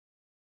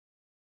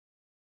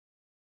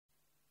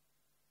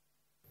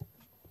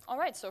All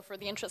right, so for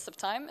the interest of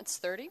time, it's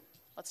 30.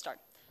 Let's start.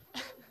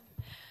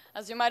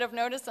 As you might have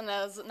noticed, and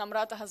as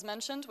Namrata has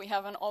mentioned, we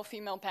have an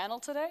all-female panel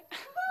today.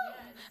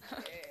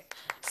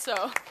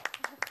 So,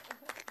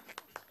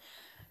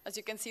 as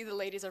you can see, the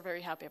ladies are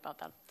very happy about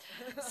that.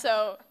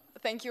 So,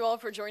 thank you all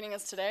for joining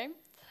us today.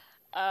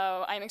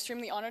 I'm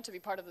extremely honored to be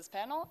part of this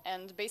panel,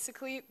 and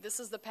basically,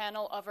 this is the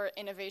panel of our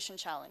Innovation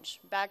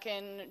Challenge. Back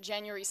in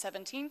January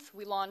 17th,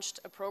 we launched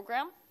a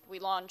program. We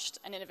launched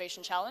an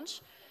Innovation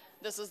Challenge.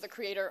 This is the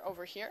creator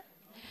over here.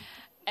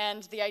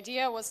 And the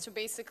idea was to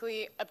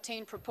basically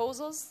obtain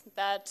proposals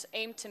that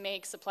aim to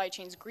make supply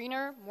chains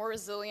greener, more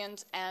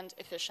resilient, and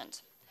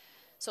efficient.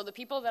 So the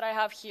people that I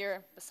have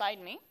here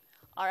beside me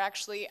are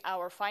actually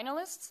our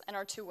finalists and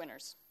our two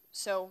winners.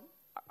 So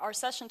our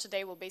session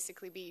today will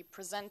basically be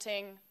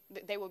presenting,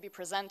 they will be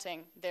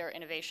presenting their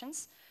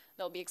innovations.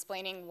 They'll be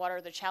explaining what are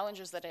the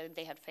challenges that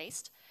they had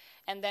faced.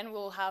 And then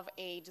we'll have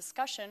a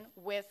discussion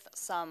with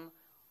some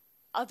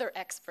other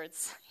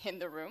experts in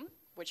the room,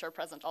 which are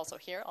present also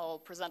here. I'll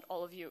present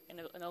all of you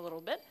in a little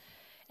bit.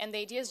 And the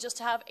idea is just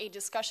to have a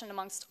discussion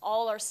amongst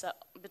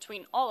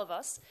between all of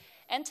us,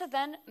 and to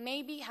then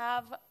maybe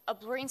have a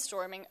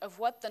brainstorming of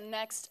what the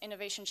next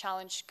innovation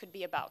challenge could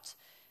be about.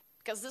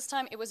 Because this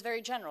time it was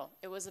very general.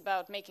 It was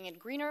about making it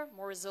greener,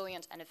 more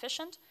resilient, and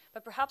efficient,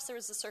 but perhaps there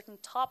is a certain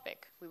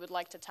topic we would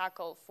like to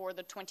tackle for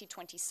the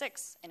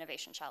 2026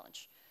 Innovation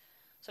Challenge.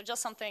 So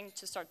just something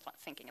to start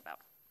thinking about.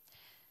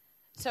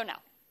 So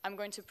now, I'm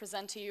going to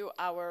present to you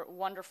our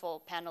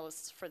wonderful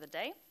panelists for the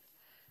day.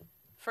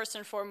 First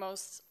and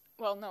foremost,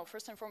 no,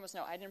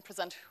 I didn't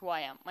present who I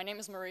am. My name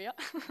is Maria.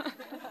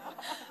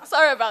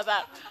 Sorry about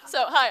that.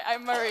 So, hi,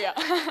 I'm Maria.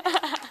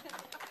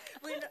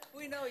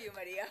 We know you,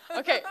 Maria.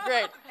 Okay,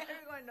 great.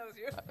 Everyone knows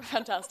you.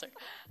 Fantastic.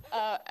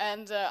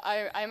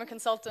 I'm a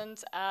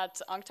consultant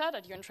at UNCTAD,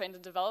 at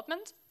UNCTAD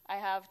Development. I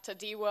have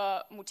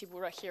Tadiwa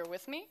Mutibura here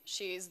with me.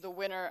 She's the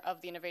winner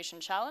of the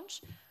Innovation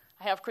Challenge.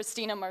 I have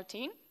Christina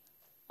Martin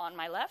on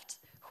my left,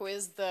 who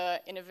is the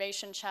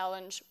Innovation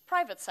Challenge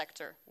Private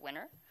Sector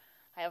winner.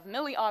 I have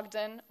Millie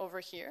Ogden over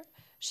here.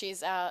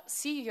 She's a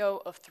CEO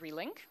of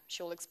 3Link.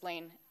 She will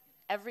explain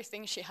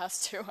everything she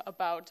has to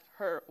about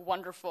her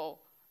wonderful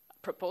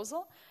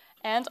proposal.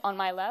 And on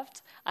my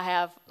left, I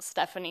have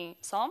Stephanie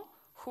Som,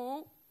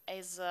 who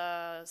is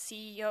a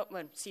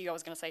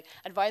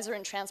advisor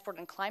in transport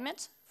and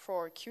climate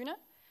for CUNA,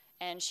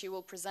 and she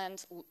will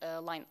present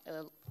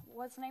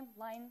what's the name?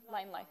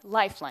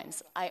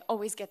 Lifelines. I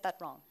always get that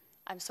wrong.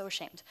 I'm so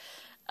ashamed.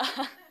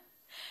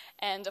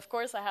 And of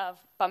course, I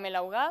have Pamela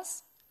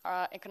Ugaz,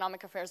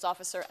 Economic Affairs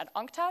Officer at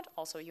UNCTAD,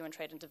 also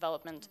UNCTAD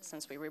Development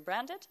since we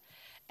rebranded,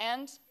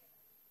 and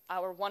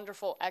our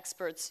wonderful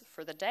experts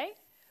for the day.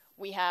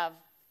 We have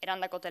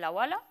Iranda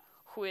Kotelawala,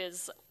 who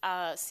is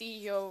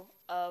CEO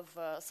of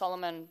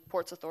Solomon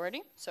Ports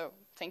Authority. So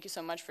thank you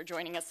so much for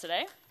joining us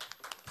today.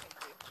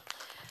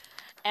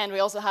 And we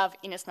also have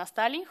Ines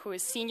Nastali, who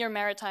is Senior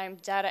Maritime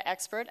Data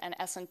Expert at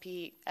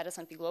S&P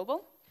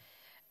Global.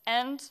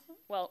 And,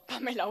 well,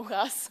 Pamela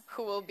Ugaz,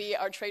 who will be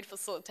our trade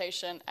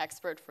facilitation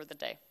expert for the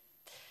day.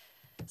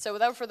 So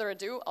without further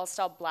ado, I'll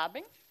stop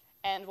blabbing,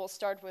 and we'll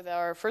start with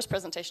our first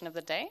presentation of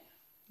the day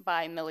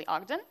by Millie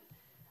Ogden.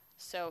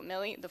 So,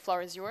 Millie, the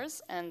floor is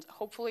yours, and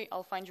hopefully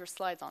I'll find your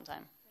slides on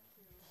time.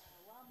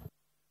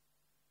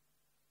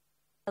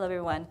 Hello,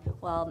 everyone.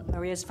 While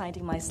Maria's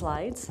finding my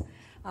slides,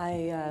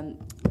 I'm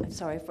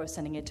sorry for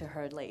sending it to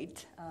her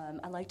late.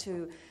 I'd like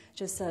to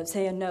just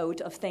say a note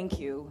of thank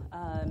you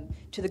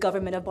to the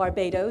government of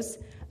Barbados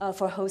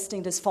for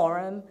hosting this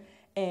forum,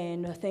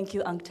 and thank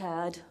you,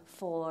 UNCTAD,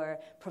 for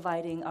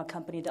providing our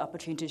company the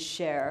opportunity to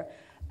share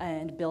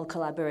and build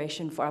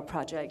collaboration for our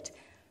project.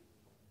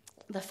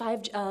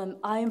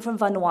 I am from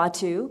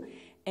Vanuatu,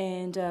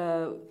 and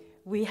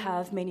we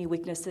have many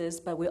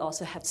weaknesses, but we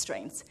also have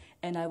strengths.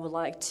 And I would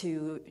like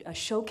to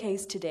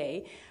showcase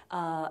today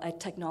a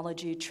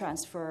technology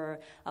transfer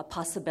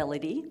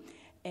possibility.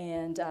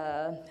 And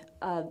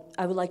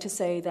I would like to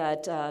say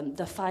that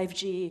the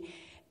 5G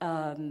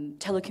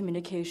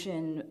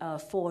telecommunication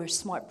for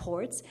smart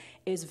ports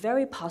is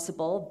very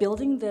possible.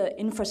 Building the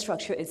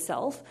infrastructure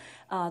itself,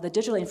 the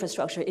digital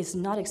infrastructure, is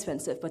not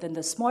expensive, but then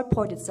the smart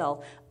port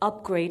itself,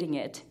 upgrading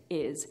it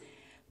is.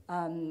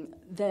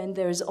 Then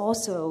there's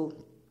also,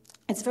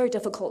 it's very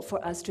difficult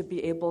for us to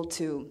be able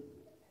to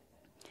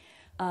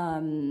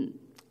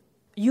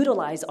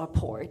utilize our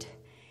port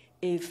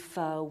if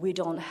we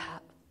don't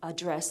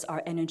address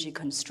our energy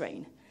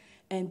constraint.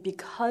 And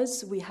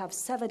because we have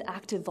 7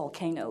 active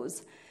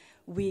volcanoes,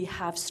 we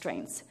have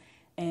strengths,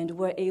 and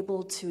we're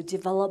able to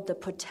develop the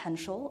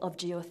potential of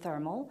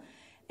geothermal,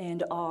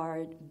 and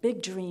our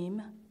big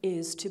dream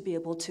is to be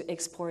able to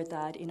export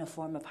that in a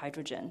form of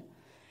hydrogen.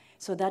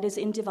 So that is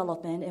in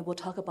development, and we'll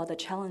talk about the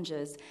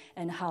challenges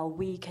and how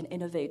we can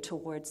innovate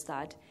towards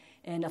that.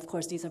 And of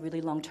course, these are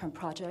really long-term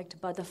projects,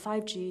 but the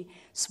 5G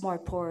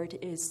smart port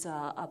is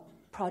a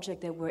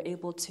project that we're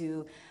able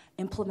to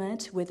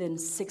implement within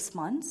 6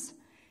 months.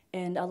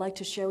 And I'd like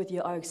to share with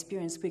you our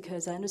experience,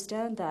 because I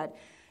understand that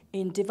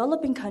in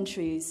developing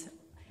countries,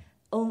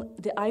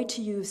 the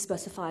ITU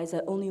specifies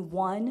that only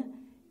 1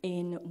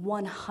 in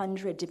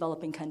 100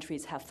 developing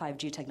countries have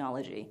 5G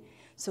technology.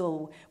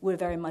 So we'd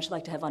very much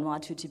like to have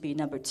Vanuatu to be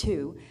number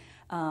 2.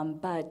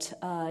 But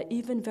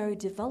even very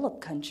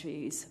developed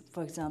countries,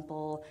 for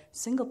example,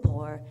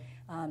 Singapore,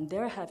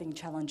 they're having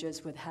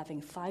challenges with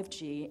having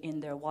 5G in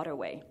their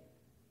waterway.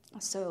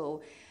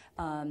 So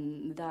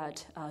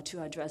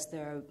to address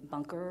their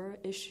bunker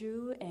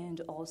issue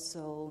and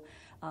also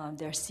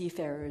their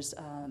seafarers'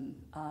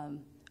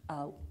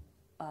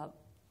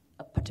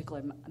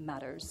 particular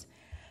matters.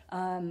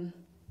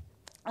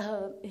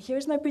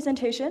 Here's my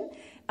presentation.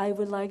 I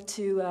would like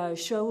to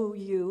show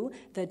you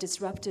the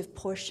disruptive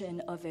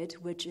portion of it,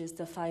 which is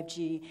the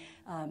 5G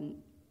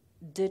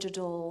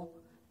digital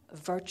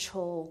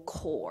virtual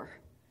core.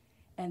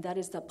 And that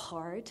is the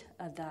part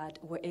that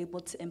we're able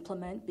to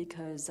implement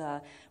because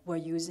we're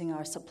using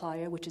our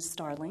supplier, which is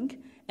Starlink.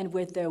 And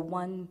with their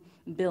 $1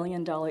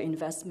 billion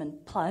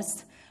investment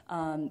plus,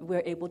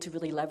 we're able to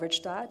really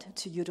leverage that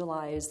to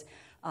utilize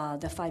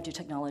the 5G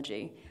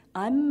technology.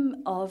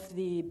 I'm of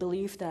the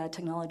belief that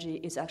technology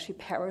is actually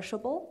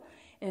perishable,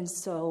 and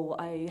so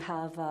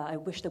I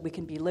wish that we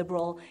can be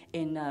liberal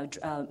in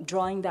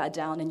drawing that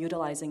down and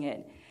utilizing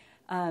it.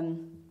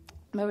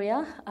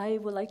 Maria, I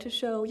would like to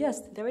show,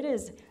 yes, there it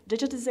is,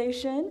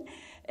 digitization,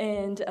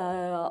 and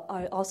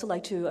I also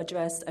like to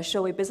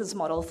show a business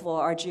model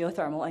for our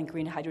geothermal and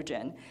green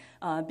hydrogen,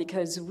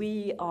 because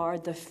we are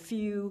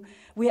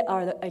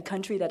a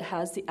country that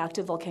has the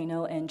active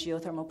volcano and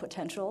geothermal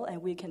potential,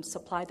 and we can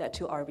supply that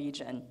to our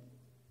region.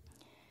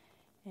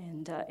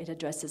 And it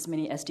addresses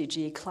many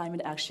SDG,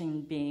 climate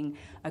action being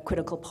a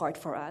critical part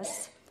for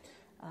us.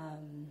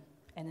 And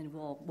then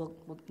we'll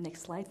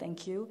next slide,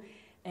 thank you.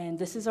 And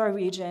this is our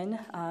region.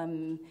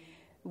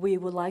 We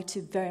would like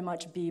to very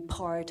much be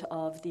part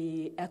of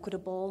the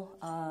equitable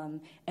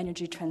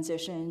energy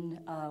transition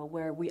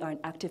where we are an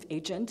active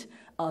agent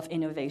of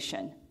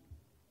innovation.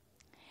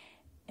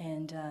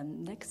 And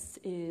next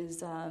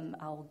is,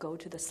 I'll go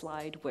to the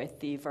slide with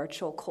the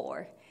virtual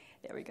core.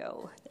 There we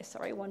go.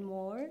 Sorry, one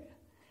more.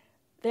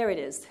 There it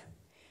is.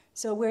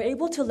 So we're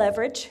able to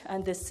leverage,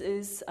 and this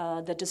is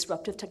the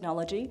disruptive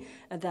technology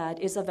that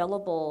is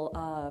available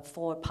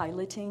for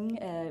piloting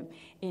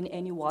in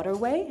any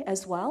waterway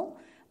as well.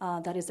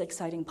 That is the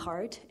exciting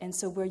part. And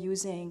so we're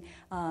using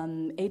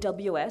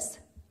AWS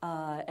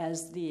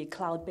as the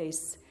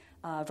cloud-based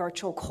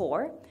virtual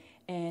core,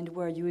 and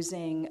we're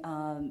using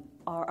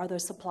our other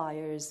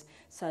suppliers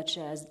such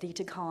as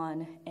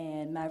DataCon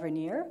and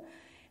Mavernier.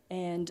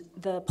 And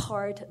the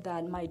part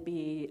that might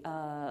be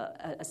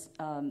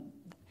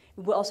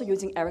we're also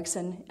using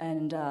Ericsson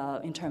and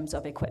in terms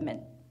of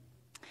equipment.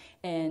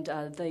 And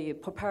the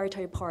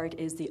proprietary part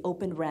is the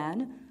Open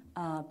RAN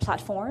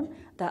platform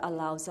that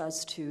allows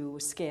us to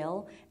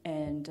scale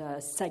and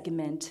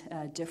segment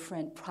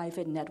different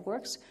private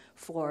networks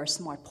for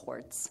smart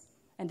ports.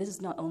 And this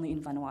is not only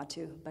in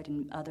Vanuatu, but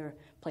in other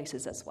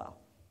places as well.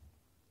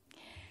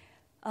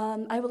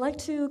 I would like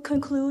to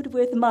conclude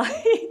with my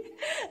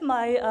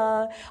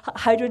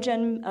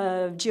hydrogen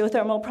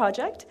geothermal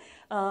project.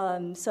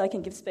 So I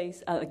can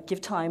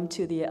give time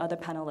to the other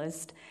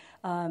panelists.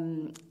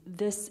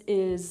 This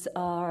is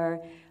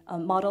our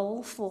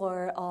model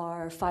for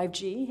our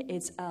 5G.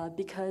 It's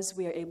because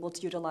we are able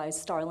to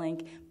utilize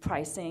Starlink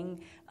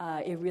pricing.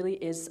 It really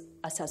is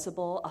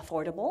accessible,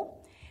 affordable,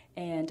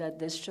 and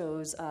this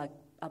shows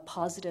a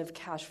positive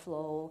cash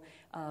flow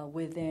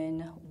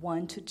within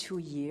 1 to 2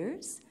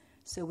 years.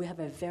 So we have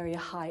a very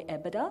high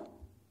EBITDA.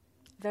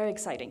 Very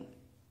exciting.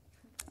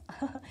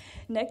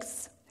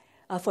 Next.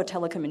 For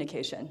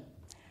telecommunication.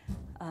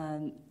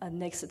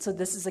 Next, so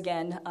this is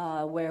again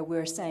where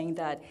we're saying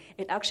that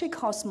it actually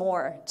costs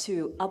more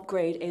to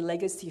upgrade a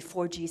legacy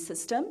 4G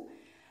system.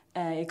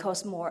 It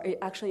costs more.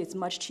 It's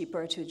much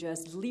cheaper to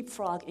just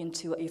leapfrog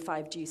into a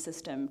 5G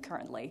system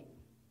currently.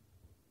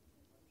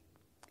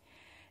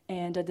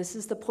 And this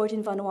is the port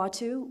in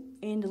Vanuatu,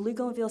 in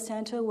Lugonville,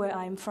 Santo, where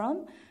I'm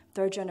from,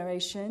 3rd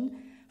generation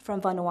from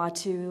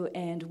Vanuatu,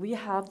 and we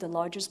have the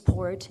largest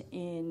port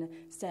in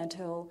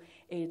Santo.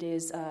 It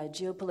is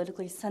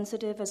geopolitically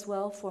sensitive as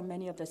well for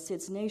many of the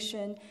SIDS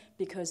nation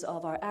because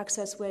of our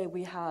access way.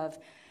 We have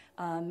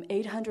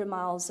 800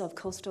 miles of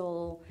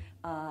coastal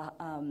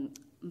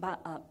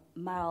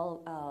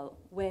mile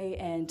way,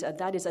 and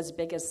that is as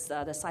big as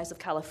the size of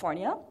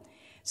California.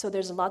 So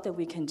there's a lot that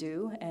we can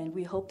do, and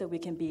we hope that we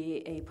can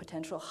be a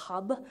potential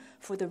hub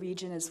for the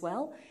region as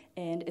well,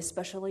 and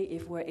especially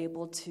if we're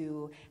able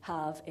to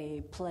have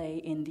a play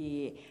in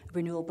the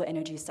renewable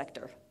energy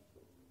sector.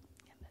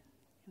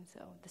 So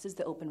this is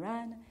the Open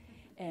RAN,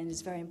 and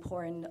it's very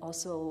important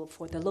also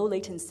for the low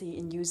latency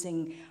in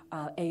using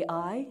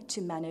AI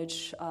to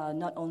manage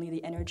not only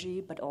the energy,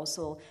 but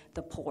also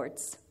the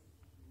ports.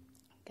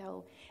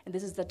 And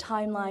this is the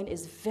timeline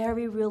is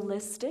very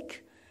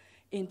realistic.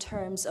 In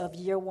terms of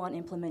year 1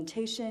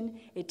 implementation,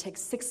 it takes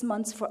 6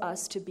 months for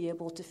us to be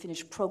able to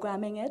finish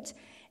programming it,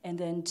 and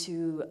then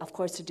to, of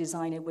course, to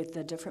design it with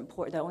the different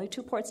ports. There are only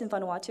 2 ports in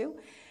Vanuatu,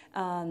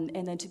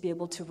 and then to be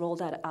able to roll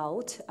that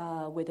out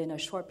within a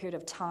short period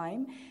of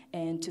time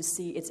and to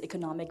see its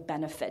economic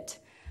benefit.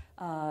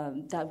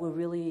 That will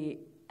really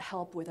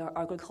help with our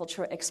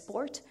agriculture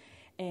export.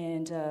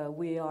 And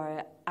we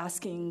are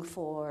asking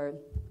for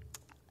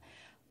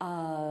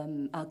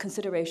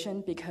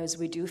consideration because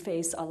we do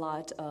face a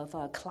lot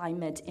of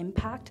climate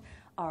impact.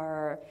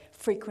 Our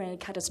frequent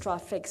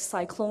catastrophic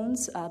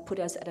cyclones put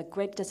us at a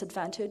great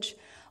disadvantage.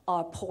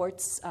 Our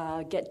ports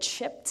get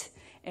chipped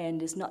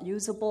and is not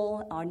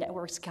usable. Our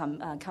networks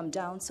come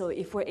down. So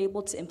if we're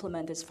able to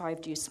implement this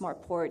 5G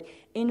smart port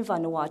in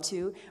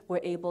Vanuatu, we're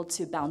able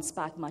to bounce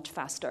back much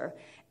faster.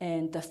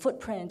 And the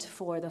footprint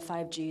for the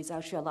 5G is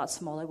actually a lot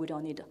smaller. We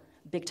don't need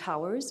big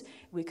towers.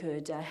 We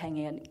could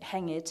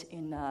hang it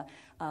in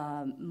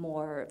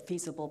more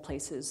feasible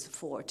places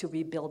to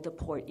rebuild the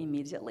port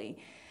immediately.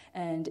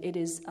 And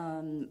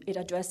it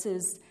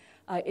addresses,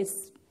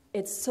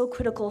 it's so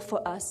critical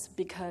for us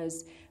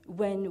because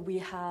when we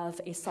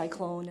have a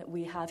cyclone,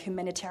 we have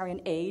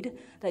humanitarian aid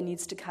that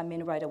needs to come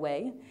in right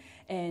away.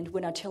 And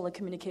when our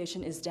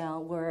telecommunication is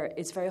down,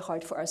 it's very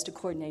hard for us to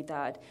coordinate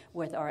that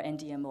with our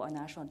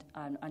NDMO,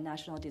 our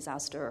National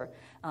Disaster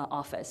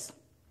Office.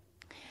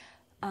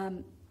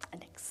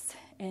 Next.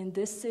 And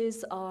this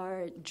is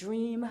our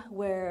dream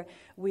where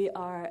we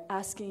are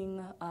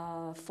asking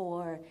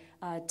for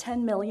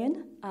 10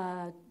 million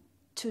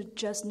to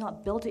just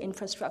not build the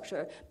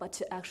infrastructure, but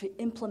to actually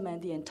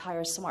implement the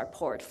entire smart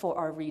port for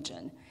our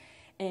region.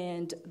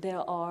 And there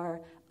are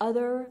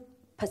other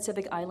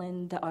Pacific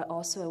Islands that are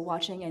also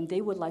watching, and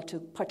they would like to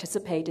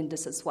participate in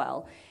this as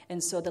well.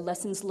 And so the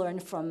lessons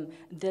learned from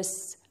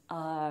this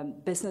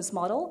business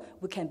model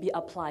can be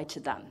applied to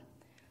them.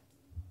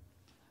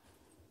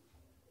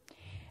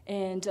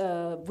 And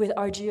with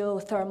our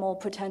geothermal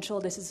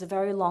potential, this is a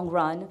very long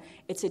run.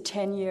 It's a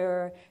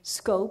 10-year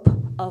scope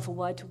of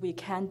what we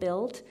can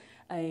build,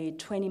 a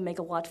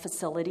 20-megawatt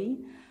facility.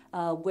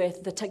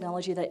 With the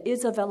technology that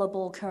is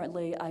available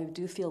currently, I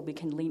do feel we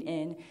can lean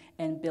in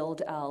and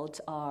build out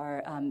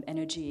our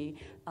energy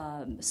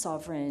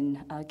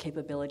sovereign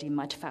capability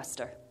much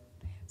faster.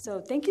 So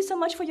thank you so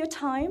much for your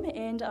time,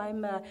 and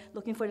I'm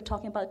looking forward to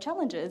talking about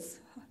challenges.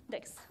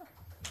 Next.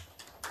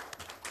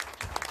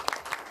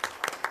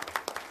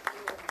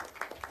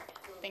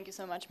 Thank you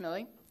so much,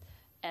 Millie.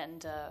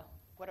 And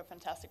what a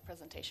fantastic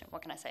presentation.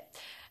 What can I say?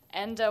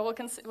 And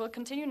we'll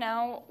continue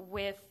now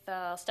with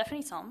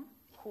Stephanie Som,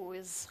 who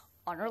is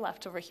on our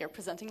left over here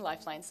presenting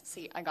Lifelines.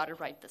 See, I got it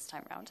right this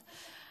time around.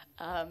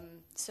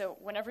 So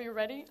whenever you're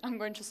ready, I'm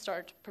going to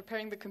start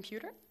preparing the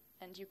computer,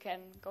 and you can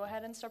go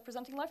ahead and start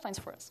presenting Lifelines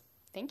for us.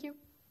 Thank you.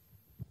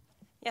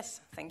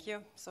 Yes, thank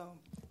you. So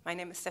my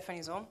name is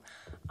Stephanie Som.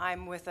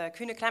 I'm with the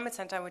Kühne Climate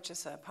Center, which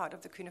is a part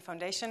of the Kühne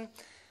Foundation.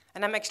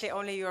 And I'm actually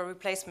only your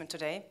replacement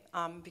today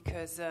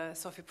because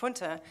Sophie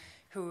Punter,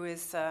 who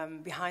is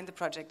behind the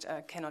project,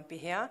 cannot be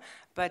here.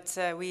 But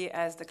we,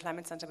 as the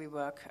Climate Center, we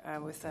work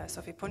with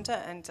Sophie Punter,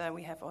 and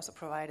we have also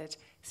provided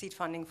seed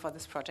funding for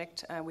this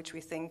project, which we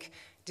think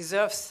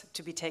deserves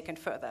to be taken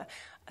further.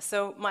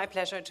 So my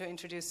pleasure to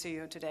introduce to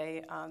you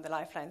today the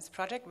Lifelines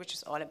project, which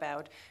is all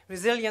about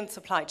resilient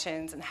supply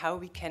chains and how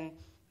we can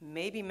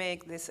maybe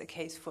make this a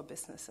case for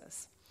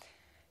businesses.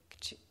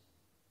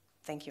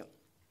 Thank you.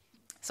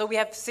 So we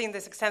have seen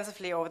this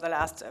extensively over the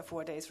last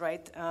 4 days,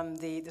 right?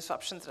 The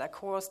disruptions that are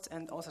caused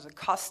and also the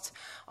cost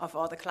of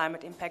all the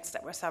climate impacts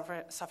that we're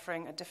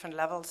suffering at different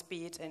levels,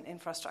 be it in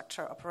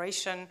infrastructure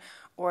operation,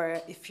 or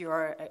if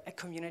you're a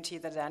community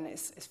that then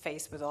is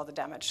faced with all the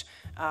damage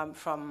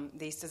from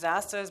these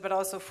disasters, but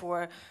also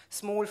for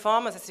small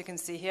farmers, as you can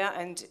see here.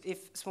 And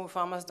if small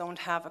farmers don't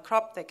have a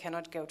crop, they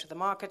cannot go to the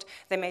market.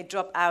 They may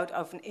drop out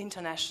of an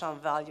international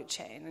value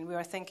chain. And we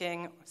were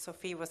thinking,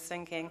 Sophie was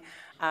thinking,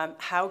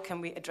 how can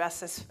we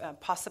address this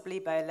possibly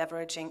by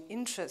leveraging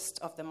interest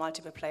of the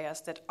multiple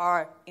players that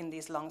are in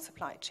these long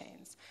supply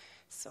chains?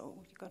 So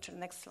you go to the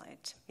next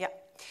slide. Yeah.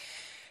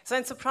 So,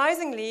 and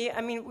surprisingly,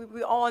 I mean,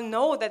 we all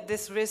know that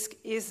this risk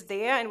is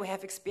there, and we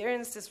have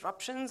experienced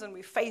disruptions, and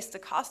we face the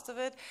cost of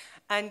it,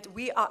 and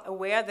we are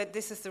aware that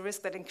this is the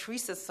risk that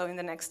increases. So in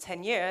the next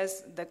 10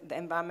 years, the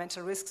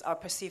environmental risks are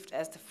perceived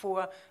as the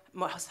 4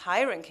 most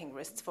high-ranking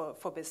risks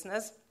for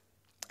business.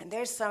 And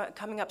there's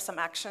coming up some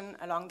action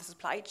along the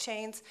supply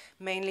chains,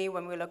 mainly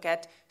when we look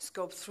at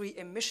Scope 3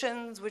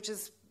 emissions, which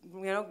is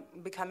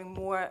becoming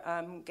more,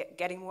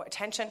 getting more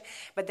attention.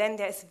 But then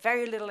there's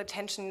very little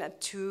attention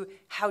to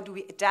how do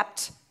we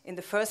adapt in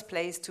the first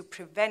place to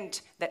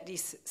prevent that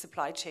these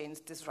supply chains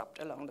disrupt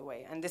along the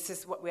way. And this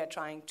is what we are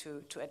trying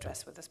to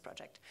address with this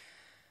project.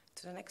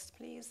 To the next,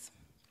 please.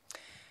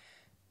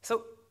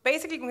 So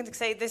basically, we can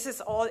say this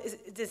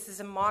is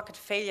a market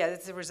failure.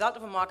 It's a result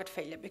of a market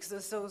failure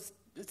because those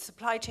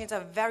supply chains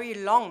are very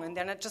long, and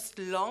they're not just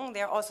long,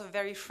 they're also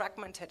very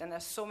fragmented, and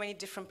there's so many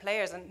different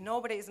players, and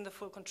nobody is in the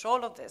full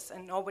control of this,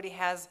 and nobody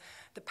has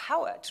the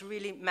power to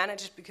really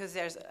manage it because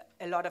there's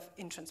a lot of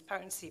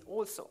intransparency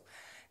also.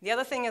 The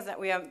other thing is that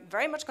we are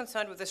very much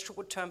concerned with the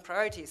short-term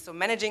priorities, so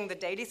managing the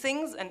daily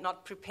things and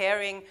not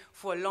preparing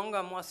for a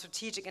longer, more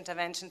strategic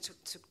intervention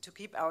to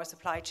keep our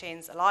supply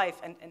chains alive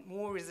and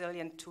more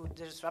resilient to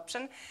the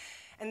disruption.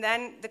 And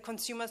then the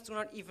consumers do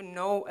not even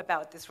know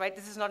about this, right?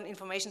 This is not an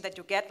information that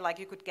you get, like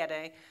you could get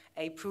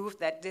a proof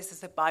that this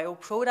is a bio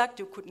product.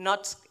 You could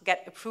not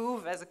get a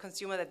proof as a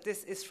consumer that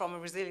this is from a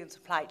resilient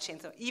supply chain.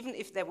 So even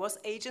if there was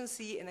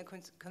agency in a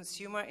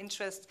consumer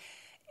interest,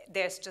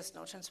 there's just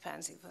no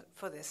transparency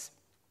for this.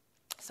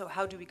 So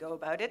how do we go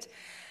about it?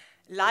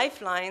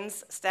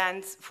 Lifelines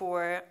stands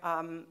for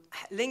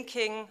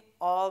linking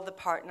all the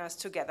partners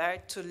together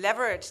to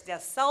leverage their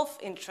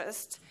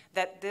self-interest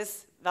that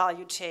this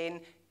value chain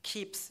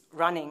keeps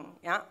running,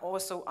 yeah,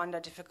 also under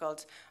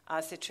difficult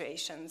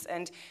situations.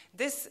 And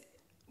this,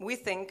 we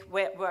think,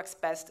 works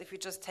best if you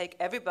just take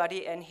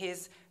everybody and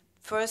his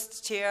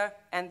first tier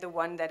and the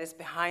one that is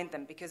behind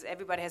them, because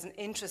everybody has an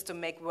interest to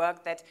make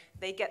work that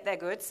they get their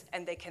goods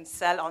and they can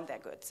sell on their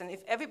goods. And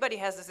if everybody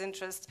has this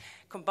interest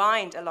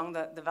combined along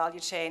the value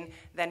chain,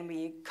 then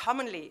we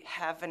commonly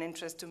have an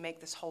interest to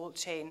make this whole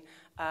chain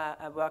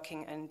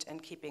working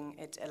and keeping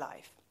it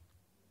alive.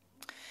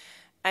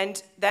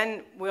 And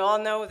then we all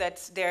know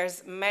that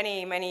there's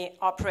many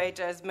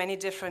operators, many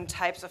different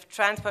types of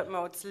transport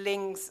modes,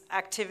 links,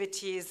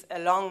 activities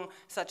along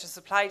such a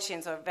supply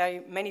chain, so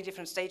very many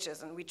different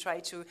stages. And we try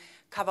to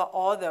cover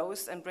all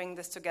those and bring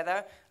this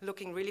together,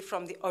 looking really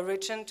from the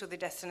origin to the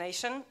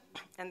destination,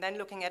 and then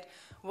looking at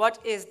what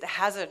is the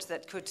hazard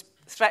that could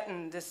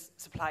threaten this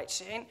supply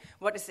chain,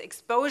 what is the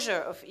exposure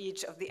of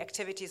each of the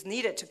activities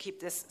needed to keep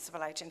this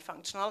supply chain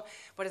functional,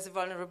 what is the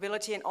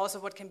vulnerability, and also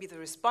what can be the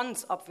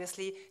response,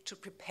 obviously, to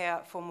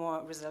prepare for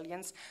more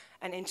resilience,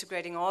 and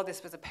integrating all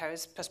this with a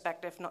Paris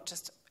perspective, not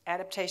just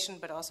adaptation,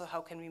 but also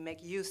how can we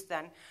make use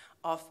then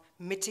of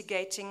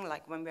mitigating,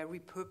 like when we're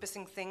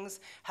repurposing things,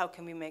 how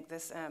can we make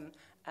this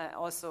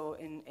also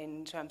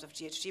in terms of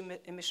GHG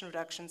emission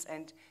reductions,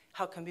 and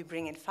how can we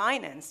bring in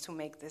finance to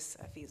make this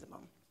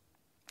feasible.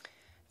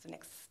 The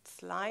next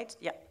slide,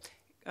 yeah.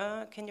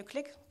 Can you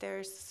click?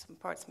 There's some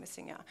parts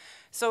missing, yeah.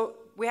 So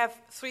we have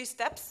 3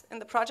 steps in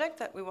the project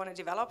that we want to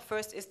develop.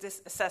 First is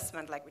this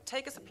assessment, like we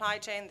take a supply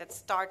chain that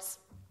starts,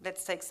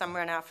 let's take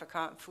somewhere in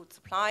Africa, food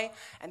supply,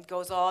 and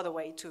goes all the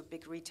way to a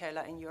big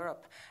retailer in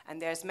Europe.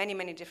 And there's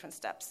many different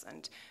steps.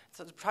 And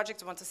so the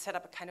project wants to set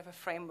up a kind of a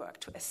framework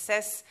to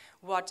assess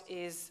what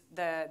is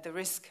the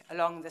risk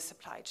along the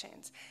supply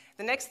chains.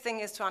 The next thing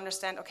is to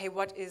understand, okay,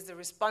 what is the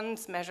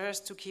response measures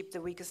to keep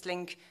the weakest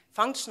link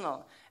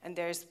functional? And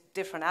there's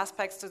different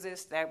aspects to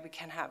this. There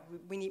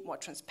we need more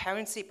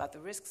transparency about the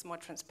risks, more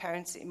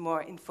transparency,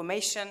 more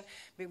information.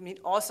 We need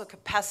also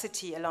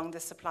capacity along the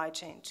supply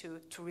chain to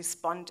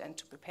respond and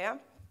to prepare.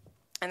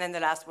 And then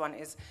the last one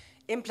is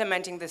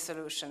implementing the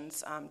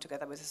solutions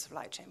together with the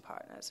supply chain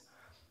partners.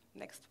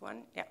 Next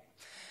one, yeah.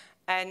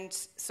 And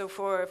so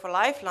for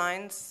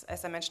Lifelines,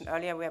 as I mentioned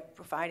earlier, we are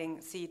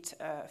providing seed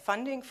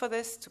funding for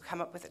this to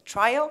come up with a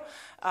trial.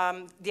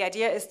 The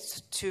idea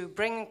is to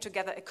bring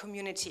together a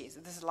community. So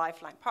this is a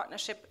Lifeline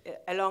partnership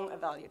along a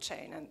value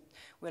chain. And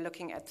we're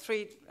looking at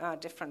 3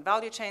 different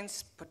value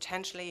chains,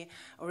 potentially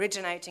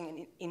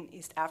originating in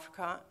East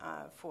Africa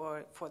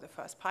for the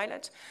first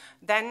pilot.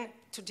 Then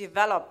to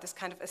develop this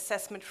kind of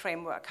assessment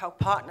framework, how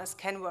partners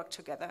can work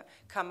together,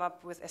 come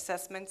up with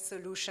assessment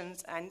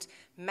solutions and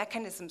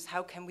mechanisms,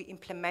 how can we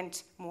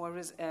implement more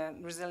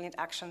resilient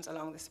actions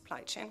along the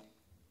supply chain.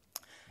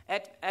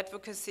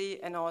 Advocacy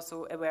and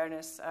also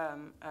awareness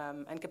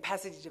and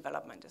capacity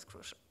development is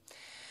crucial.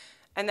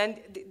 And then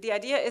the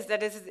idea is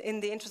that it is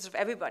in the interest of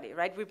everybody,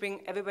 right? We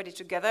bring everybody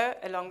together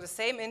along the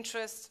same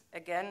interest,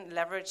 again,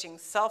 leveraging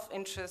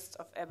self-interest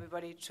of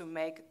everybody to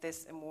make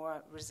this a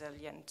more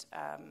resilient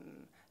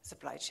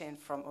supply chain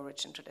from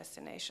origin to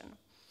destination.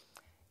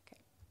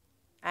 Okay.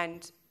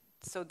 And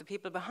so the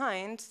people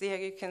behind, here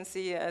you can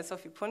see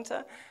Sophie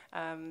Punter.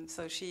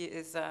 So she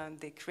is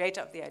the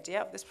creator of the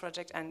idea of this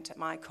project, and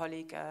my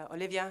colleague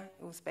Olivia,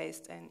 who's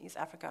based in East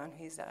Africa, and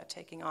he's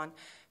taking on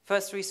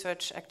first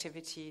research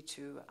activity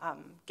to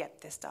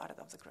get this started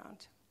off the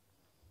ground.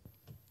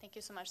 Thank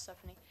you so much,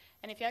 Stephanie.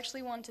 And if you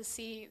actually want to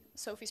see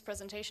Sophie's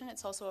presentation,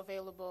 it's also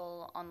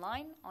available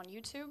online on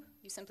YouTube.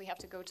 You simply have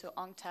to go to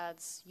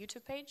UNCTAD's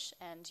YouTube page,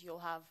 and you'll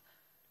have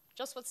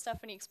just what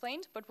Stephanie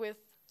explained, but with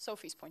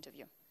Sophie's point of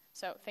view.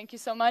 So thank you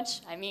so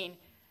much. I mean,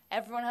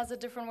 everyone has a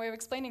different way of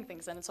explaining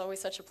things, and it's always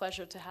such a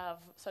pleasure to have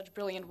such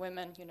brilliant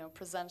women,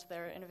 present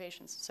their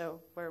innovations. So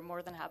we're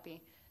more than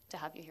happy to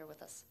have you here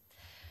with us.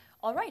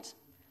 All right,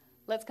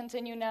 let's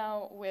continue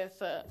now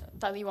with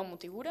Taliwa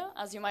Mutigura.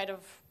 As you might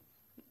have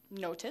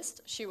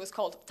noticed, she was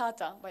called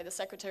Tata by the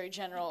Secretary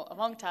General of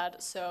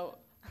UNCTAD, so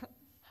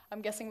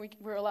I'm guessing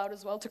we're allowed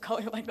as well to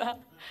call you like that?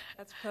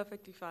 That's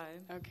perfectly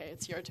fine. Okay,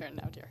 it's your turn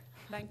now, dear.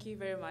 Thank you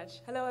very much.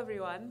 Hello,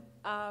 everyone.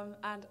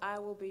 And I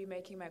will be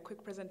making my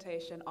quick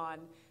presentation on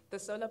the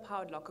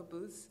solar-powered locker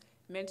booths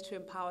meant to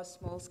empower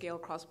small-scale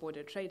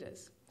cross-border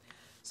traders.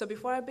 So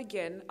before I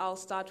begin, I'll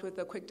start with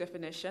a quick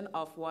definition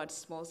of what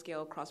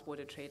small-scale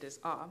cross-border traders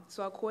are.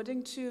 So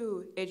according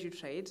to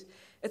EduTrade,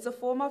 it's a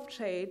form of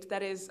trade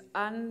that is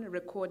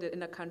unrecorded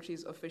in a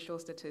country's official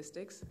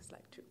statistics,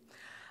 slide 2,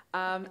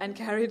 and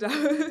carried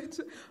out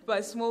by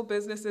small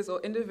businesses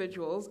or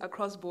individuals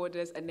across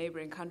borders and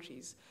neighboring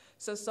countries.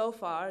 So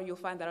far, you'll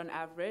find that on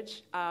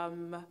average,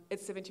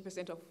 it's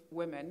 70% of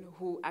women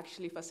who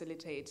actually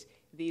facilitate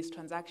these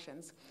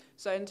transactions.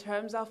 So in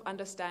terms of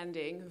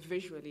understanding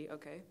visually,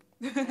 okay,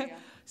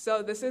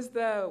 so this is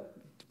the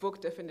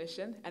book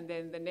definition, and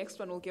then the next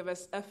one will give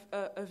us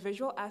a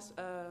visual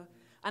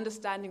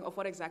understanding of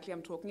what exactly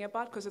I'm talking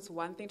about, because it's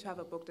one thing to have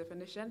a book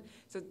definition,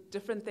 it's a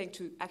different thing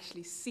to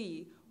actually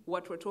see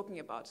what we're talking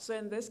about. So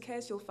in this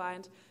case, you'll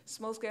find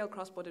small-scale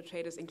cross-border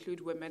traders include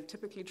women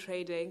typically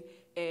trading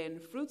in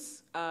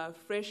fruits,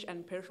 fresh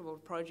and perishable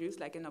produce,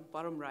 like in the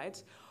bottom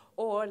right,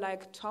 or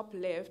like top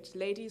left,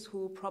 ladies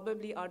who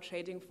probably are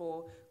trading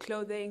for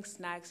clothing,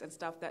 snacks, and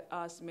stuff that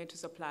are meant to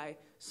supply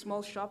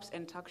small shops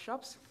and tuck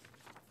shops.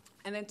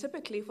 And then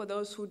typically for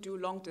those who do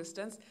long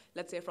distance,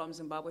 let's say from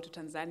Zimbabwe to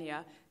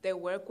Tanzania, they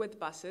work with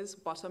buses,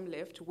 bottom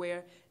left,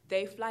 where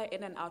they fly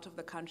in and out of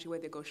the country where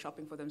they go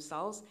shopping for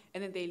themselves,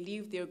 and then they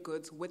leave their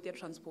goods with their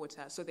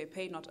transporter. So they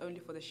pay not only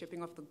for the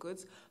shipping of the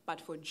goods,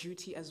 but for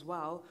duty as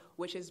well,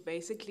 which is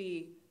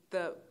basically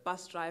the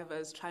bus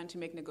drivers trying to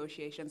make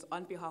negotiations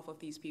on behalf of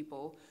these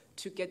people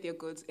to get their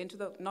goods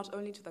into not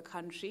only to the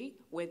country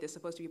where they're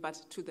supposed to be, but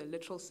to the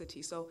literal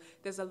city. So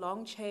there's a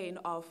long chain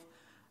of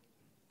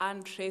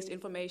untraced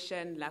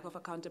information, lack of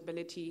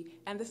accountability,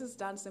 and this is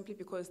done simply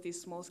because these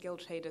small-scale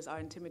traders are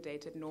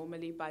intimidated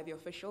normally by the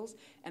officials,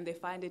 and they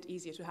find it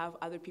easier to have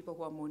other people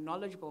who are more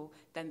knowledgeable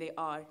than they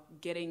are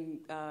getting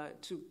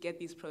to get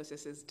these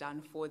processes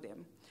done for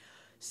them.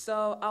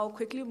 So I'll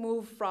quickly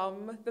move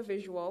from the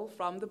visual,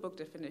 from the book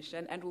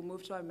definition, and we'll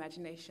move to our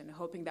imagination,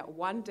 hoping that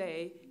one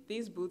day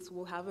these booths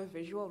will have a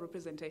visual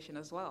representation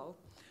as well.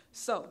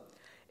 So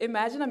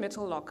imagine a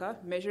metal locker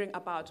measuring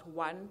about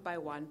 1 by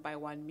 1 by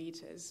 1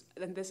 meters.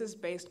 And this is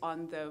based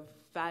on the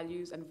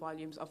values and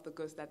volumes of the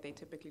goods that they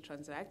typically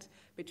transact,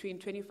 between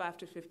 25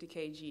 to 50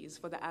 kgs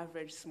for the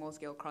average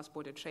small-scale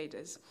cross-border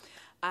traders.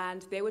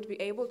 And they would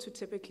be able to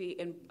typically,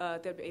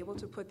 they'll be able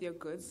to put their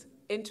goods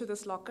into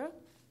this locker,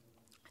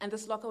 and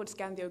this locker would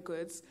scan their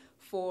goods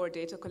for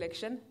data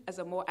collection as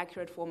a more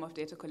accurate form of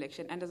data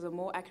collection and as a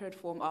more accurate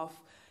form of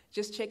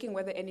just checking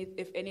whether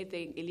if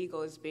anything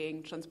illegal is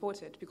being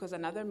transported. Because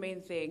another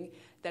main thing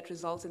that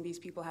results in these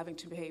people having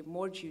to pay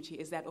more duty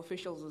is that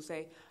officials will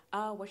say,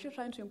 what you're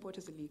trying to import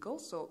is illegal,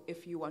 so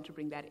if you want to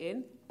bring that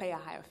in, pay a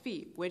higher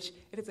fee, which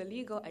if it's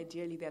illegal,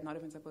 ideally they're not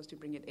even supposed to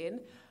bring it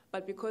in.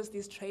 But because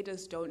these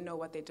traders don't know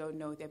what they don't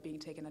know, they're being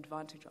taken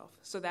advantage of.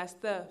 So that's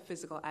the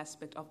physical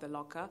aspect of the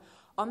locker.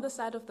 On the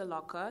side of the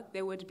locker,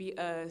 there would be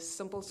a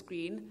simple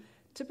screen,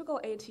 typical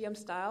ATM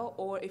style,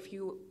 or if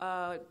you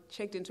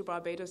checked into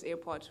Barbados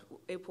airport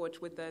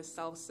with the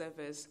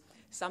self-service,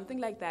 something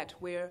like that,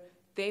 where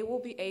they will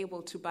be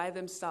able to by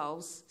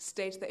themselves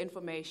state the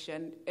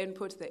information,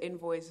 input the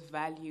invoice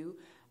value,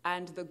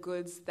 and the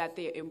goods that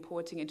they're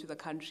importing into the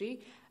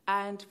country.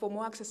 And for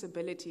more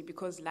accessibility,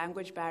 because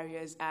language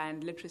barriers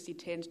and literacy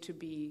tend to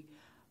be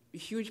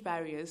huge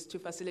barriers to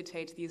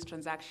facilitate these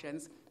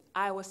transactions,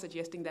 I was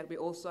suggesting that we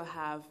also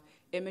have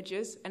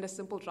images and a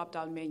simple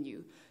drop-down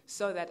menu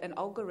so that an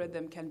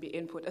algorithm can be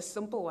input, a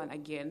simple one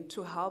again,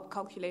 to help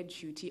calculate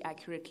duty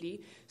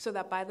accurately so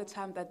that by the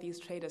time that these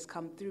traders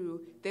come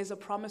through, there's a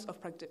promise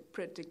of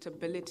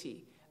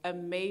predictability, a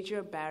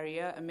major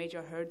barrier, a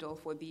major hurdle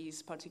for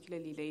these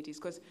particularly ladies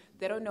because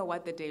they don't know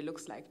what the day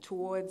looks like.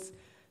 Towards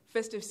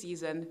festive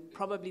season,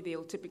 probably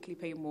they'll typically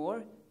pay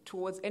more.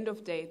 Towards end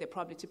of day, they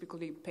probably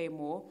typically pay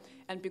more.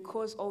 And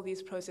because all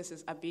these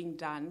processes are being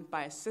done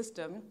by a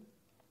system,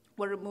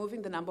 we're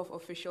removing the number of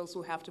officials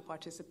who have to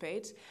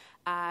participate.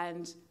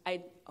 And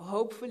I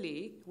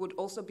hopefully would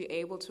also be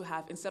able to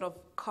have, instead of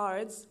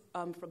cards,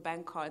 for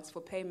bank cards for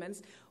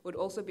payments, would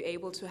also be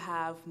able to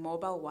have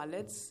mobile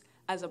wallets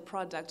as a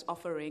product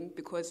offering,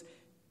 because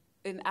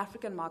in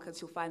African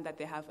markets, you'll find that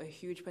they have a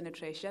huge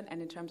penetration,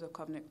 and in terms of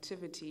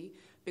connectivity,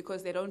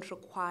 because they don't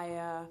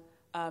require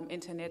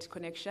internet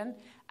connection,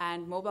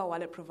 and mobile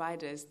wallet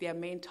providers, their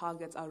main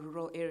targets are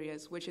rural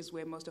areas, which is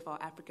where most of our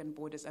African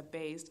borders are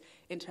based.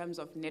 In terms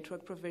of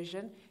network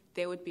provision,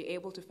 they would be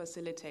able to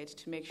facilitate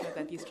to make sure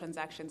that these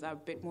transactions are a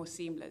bit more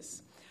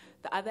seamless.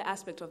 The other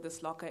aspect of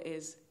this locker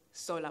is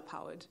solar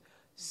powered.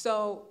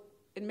 So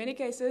in many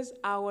cases,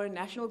 our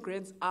national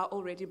grids are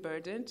already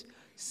burdened.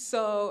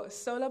 So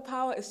solar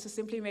power is to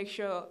simply make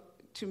sure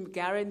to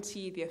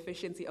guarantee the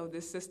efficiency of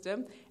this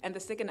system. And the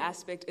second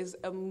aspect is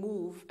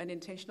an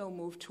intentional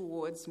move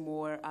towards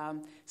more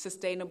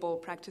sustainable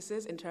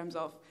practices in terms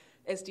of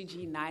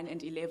SDG 9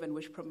 and 11,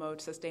 which promote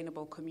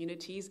sustainable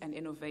communities and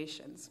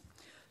innovations.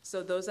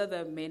 So those are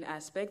the main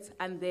aspects.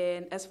 And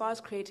then as far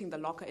as creating the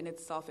locker in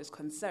itself is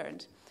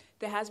concerned,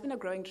 there has been a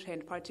growing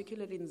trend,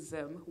 particularly in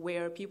Zim,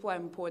 where people are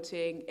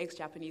importing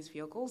ex-Japanese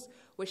vehicles,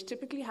 which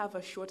typically have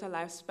a shorter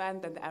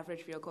lifespan than the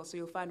average vehicle. So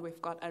you'll find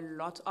we've got a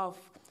lot of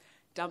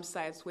dump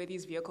sites where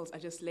these vehicles are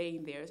just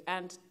laying there.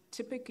 And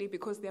typically,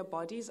 because their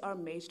bodies are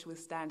made to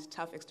withstand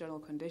tough external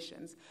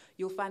conditions,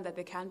 you'll find that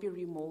they can be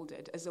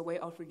remolded as a way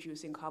of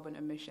reducing carbon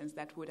emissions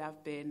that would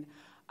have been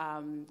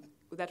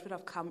that would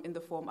have come in the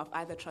form of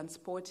either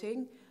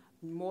transporting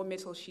more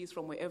metal sheets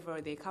from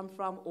wherever they come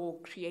from or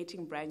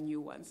creating brand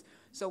new ones.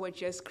 So we're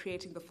just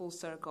creating the full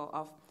circle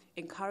of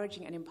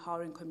encouraging and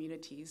empowering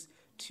communities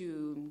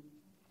to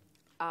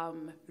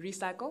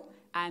recycle,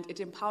 and it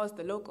empowers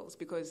the locals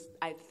because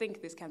I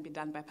think this can be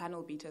done by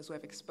panel beaters who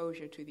have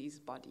exposure to these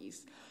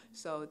bodies.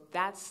 So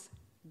that's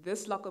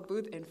this locker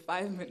booth in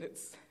 5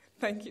 minutes.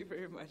 Thank you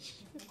very much.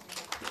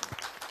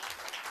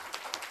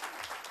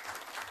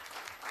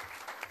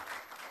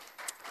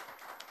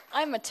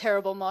 I'm a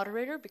terrible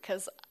moderator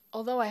because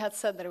although I had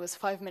said that it was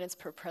 5 minutes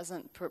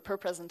per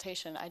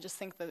presentation, I just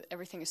think that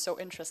everything is so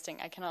interesting.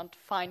 I cannot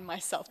find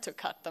myself to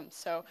cut them,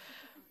 so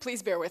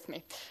please bear with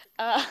me.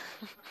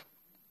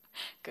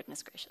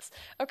 Goodness gracious.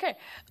 Okay,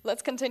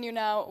 let's continue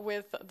now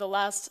with the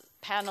last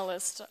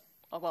panelist,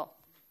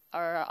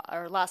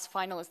 our last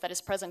finalist that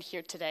is present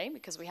here today,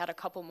 because we had a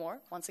couple more.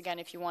 Once again,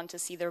 if you want to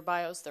see their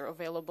bios, they're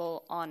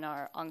available on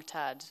our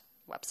UNCTAD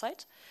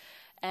website.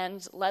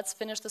 And let's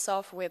finish this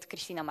off with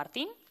Cristina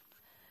Martin,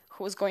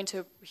 who is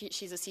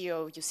she's the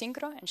CEO of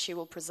UNCTAD, and she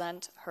will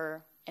present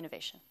her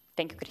innovation.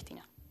 Thank you,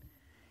 Cristina.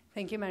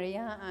 Thank you,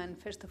 Maria, and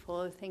first of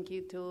all, thank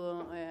you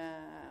to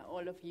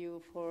all of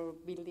you for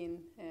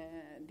building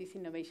this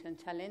innovation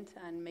challenge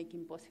and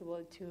making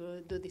possible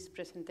to do this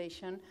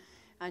presentation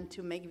and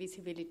to make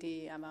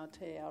visibility about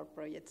our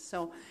projects.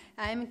 So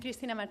I'm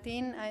Cristina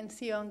Martin, I'm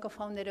CEO and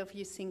co-founder of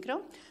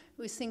UNCTAD.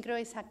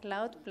 UNCTAD is a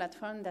cloud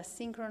platform that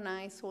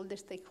synchronizes all the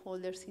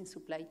stakeholders in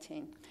supply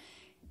chain.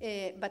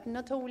 But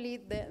not only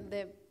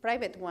the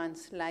private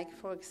ones, like,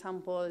 for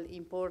example,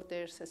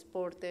 importers,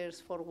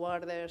 exporters,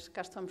 forwarders,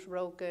 customs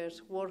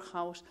brokers,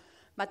 warehouse,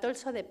 but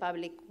also the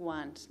public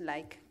ones,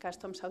 like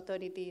customs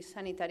authorities,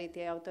 sanitary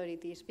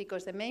authorities,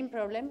 because the main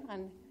problem,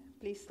 and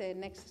please,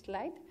 next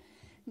slide,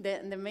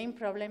 the main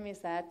problem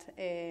is that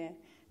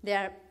there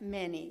are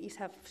many. It's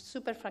a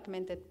super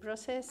fragmented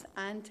process,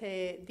 and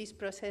this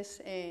process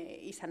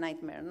is a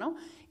nightmare, no?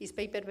 It's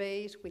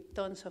paper-based with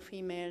tons of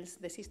emails,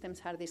 the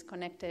systems are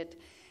disconnected.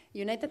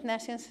 United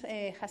Nations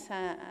has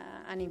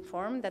an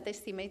inform that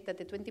estimates that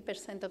the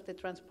 20% of the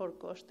transport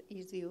cost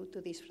is due to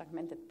this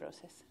fragmented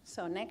process.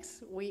 So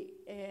next, we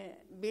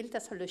built a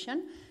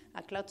solution,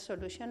 a cloud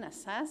solution, a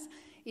SaaS,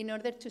 in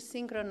order to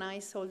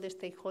synchronize all the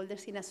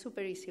stakeholders in a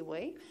super easy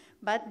way.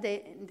 But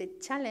the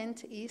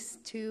challenge is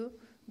to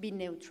be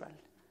neutral.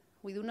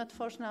 We do not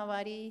force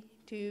nobody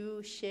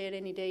to share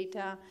any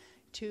data,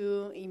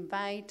 to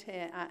invite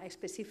a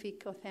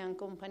specific ocean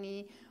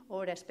company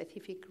or a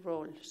specific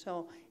role.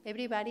 So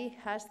everybody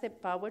has the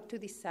power to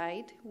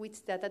decide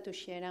which data to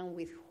share and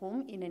with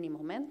whom in any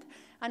moment.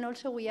 And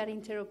also we are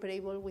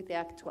interoperable with the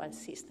actual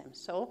system.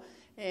 So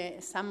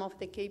some of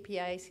the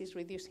KPIs is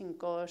reducing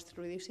cost,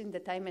 reducing the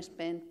time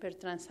spent per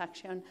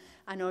transaction,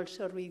 and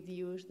also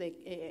reduce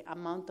the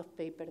amount of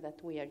paper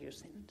that we are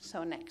using.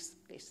 So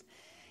next, please.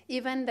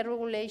 Even the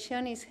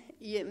regulation is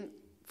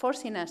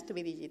forcing us to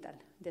be digital.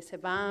 The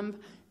CBAM,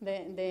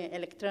 the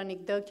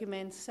electronic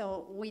documents.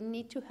 So we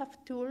need to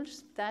have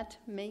tools that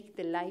make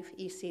the life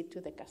easy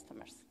to the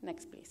customers.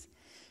 Next, please.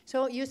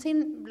 So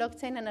using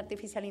blockchain and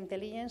artificial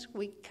intelligence,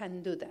 we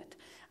can do that.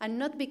 And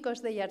not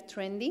because they are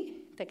trendy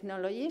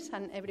technologies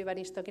and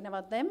everybody's talking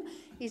about them,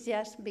 it's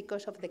just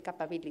because of the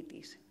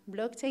capabilities.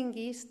 Blockchain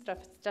gives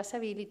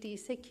traceability,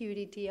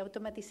 security,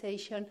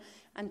 automatization,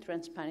 and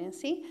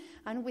transparency.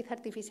 And with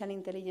artificial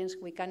intelligence,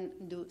 we can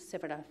do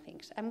several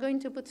things. I'm going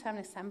to put some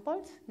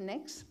examples.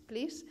 Next,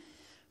 please.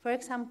 For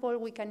example,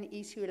 we can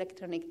issue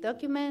electronic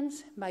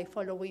documents by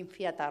following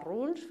FIATA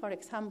rules. For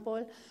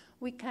example,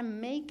 we can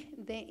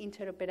make the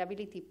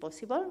interoperability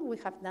possible. We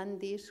have done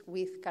this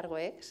with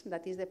CargoX,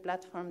 that is the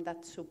platform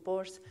that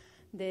supports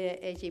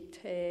the Egypt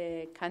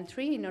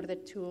country in order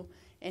to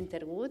enter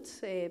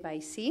goods by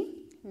sea.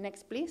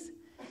 Next, please.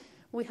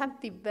 We have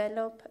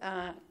developed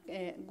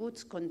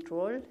goods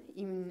control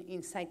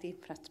inside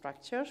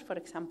infrastructures, for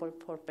example,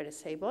 for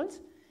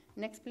perishables.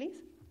 Next,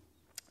 please.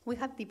 We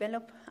have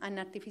developed an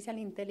artificial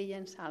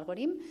intelligence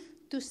algorithm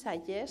to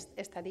suggest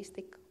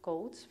statistic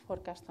codes for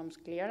customs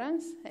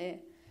clearance.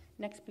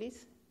 Next,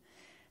 please.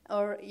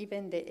 Or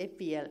even the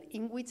FBL,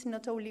 in which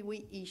not only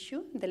we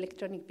issue the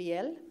electronic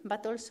BL,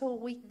 but also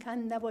we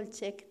can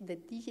double-check the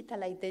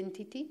digital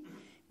identity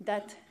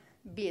that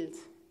builds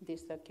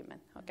this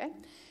document, okay?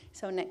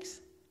 So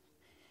next.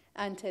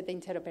 And the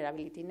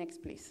interoperability.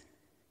 Next, please.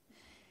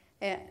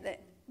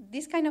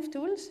 These kind of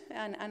tools,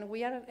 and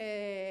we are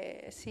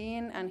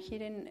seeing and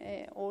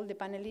hearing all the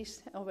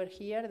panelists over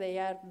here, they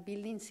are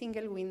building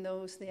single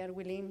windows, they are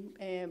building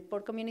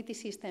for community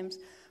systems,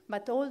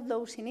 but all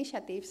those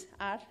initiatives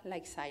are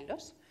like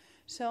silos.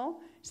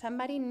 So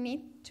somebody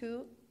needs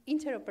to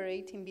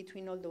interoperate in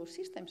between all those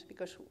systems,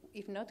 because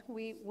if not,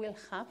 we will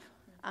have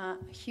a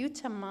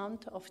huge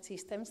amount of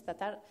systems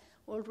that are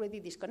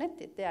already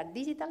disconnected. They are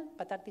digital,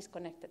 but are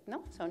disconnected,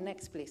 no? So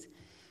next, please.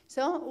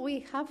 So we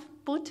have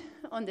put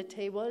on the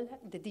table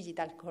the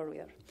digital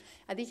corridor.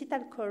 A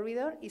digital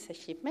corridor is a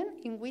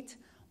shipment in which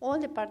all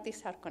the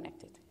parties are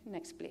connected.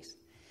 Next, please.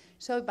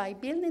 So by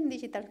building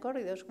digital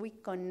corridors, we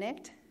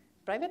connect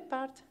private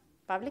parts,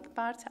 public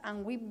parts,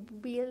 and we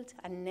build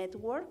a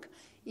network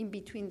in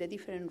between the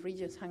different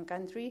regions and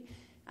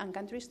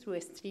countries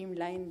to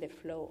streamline the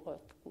flow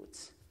of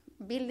goods.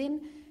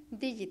 Building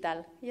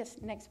digital. Yes,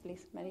 next,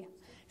 please, Maria.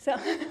 So,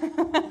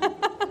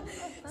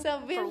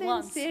 so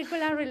building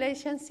circular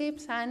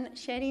relationships and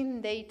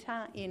sharing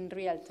data in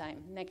real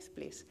time. Next,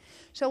 please.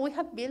 So we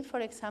have built,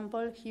 for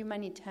example,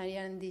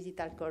 humanitarian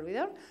digital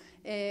corridor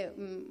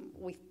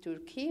with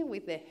Turkey,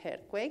 with the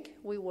earthquake.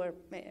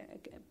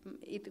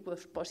 It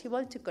was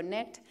possible to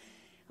connect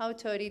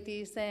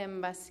authorities, the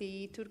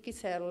embassy,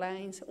 Turkish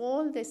Airlines,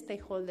 all the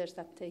stakeholders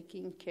that are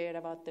taking care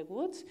about the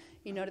goods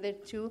in order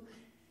to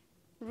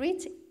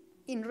reach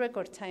in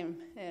record time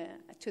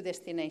to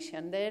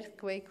destination. The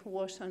earthquake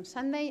was on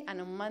Sunday,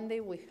 and on Monday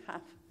we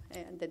have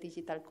the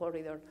digital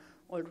corridor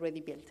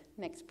already built.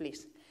 Next,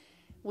 please.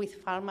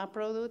 With pharma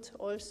products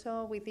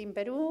also within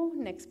Peru.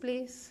 Next,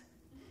 please.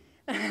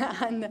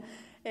 And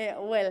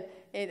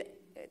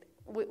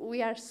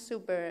we are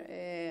super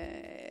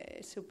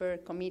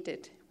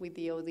committed with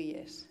the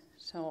ODS.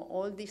 So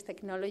all this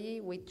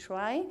technology, we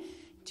try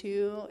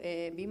to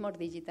be more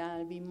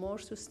digital, be more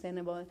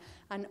sustainable,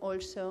 and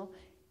also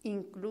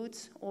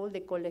includes all the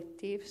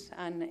collectives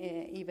and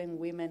even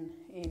women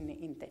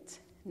in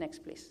tech. Next,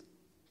 please.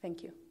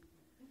 Thank you.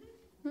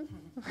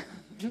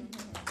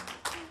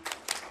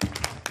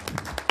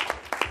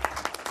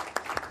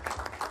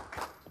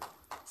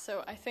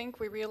 So I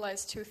think we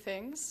realized two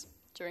things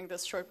during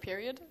this short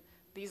period.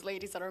 These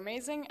ladies are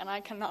amazing, and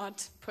I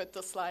cannot put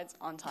the slides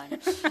on time.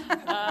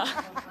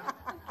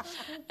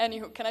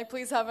 Anywho, can I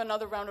please have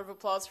another round of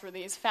applause for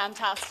these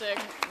fantastic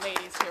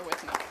ladies here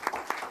with me?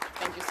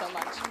 Thank you so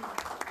much.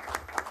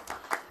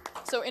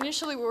 So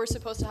initially, we were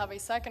supposed to have a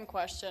second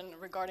question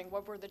regarding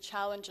what were the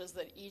challenges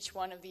that each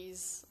one of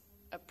these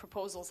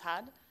proposals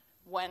had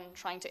when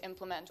trying to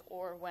implement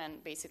or when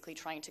basically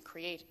trying to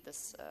create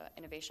this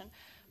innovation.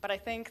 But I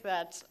think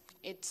that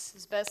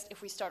it's best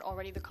if we start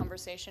already the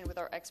conversation with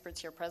our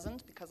experts here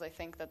present, because I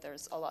think that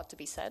there's a lot to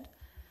be said.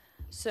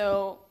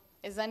 So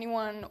is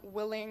anyone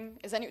willing,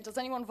 does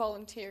anyone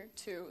volunteer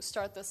to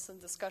start this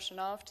discussion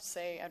off, to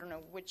say, I don't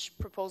know, which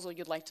proposal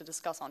you'd like to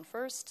discuss on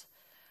first?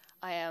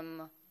 I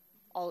am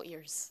all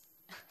ears.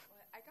 Well,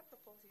 I can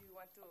propose if you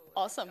want to.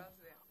 Awesome.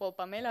 Well,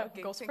 Pamela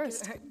goes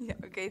first.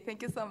 Yeah, okay,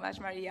 thank you so much,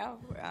 Maria.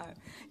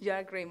 You're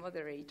a great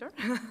moderator.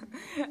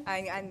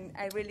 and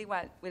I really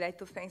would like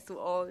to thank to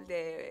all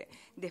the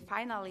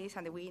finalists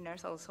and the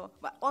winners also,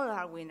 but all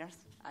our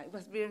winners. It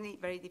was really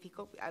very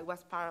difficult. I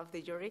was part of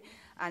the jury,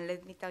 and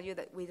let me tell you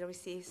that we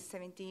received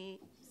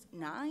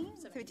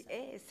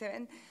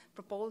 77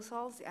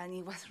 proposals, and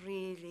it was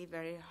really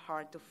very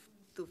hard to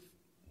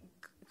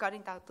got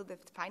it out to the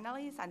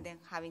finalists and then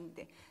having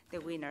the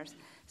winners.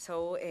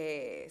 So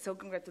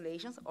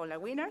congratulations, all our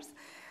winners.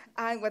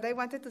 And what I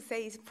wanted to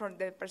say is from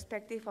the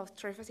perspective of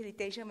trade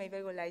facilitation, maybe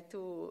I would like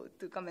to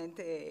comment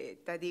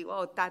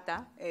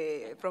Tata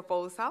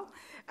proposal.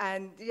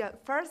 And yeah,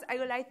 first, I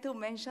would like to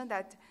mention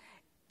that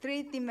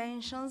 3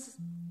 dimensions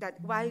that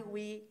why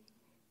we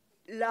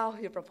love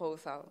your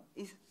proposal.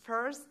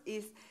 First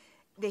is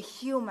the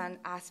human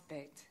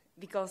aspect,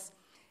 because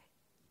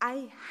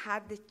I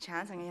had the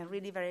chance, and I am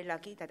really very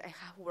lucky that I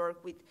have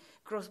worked with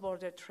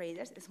cross-border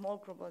traders, small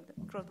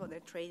cross-border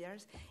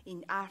traders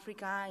in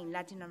Africa, in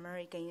Latin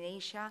America, in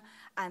Asia,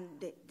 and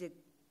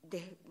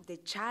the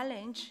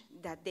challenge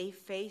that they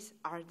face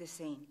are the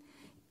same.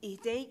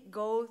 If they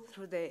go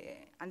through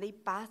and they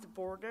pass the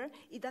border,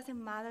 it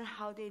doesn't matter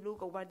how they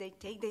look or what they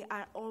take, they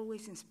are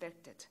always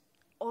inspected,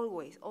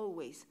 always.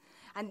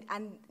 And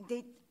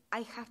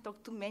I have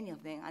talked to many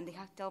of them, and they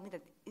have told me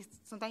that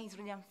sometimes it's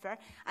really unfair,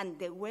 and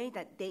the way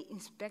that they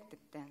inspected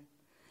them.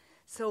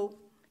 So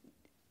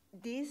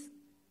this,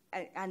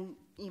 and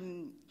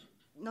in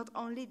not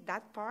only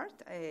that part,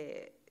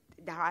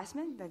 the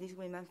harassment that these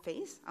women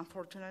face,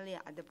 unfortunately,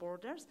 at the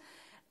borders,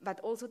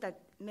 but also that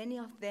many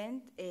of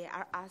them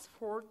are asked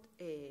for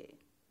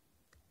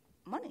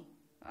money.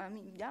 I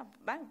mean, yeah,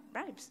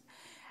 bribes.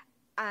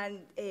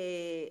 And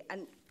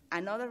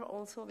another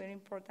also very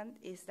important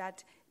is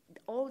that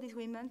all these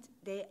women,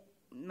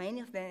 many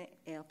of them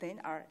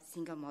are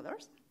single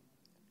mothers.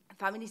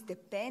 Families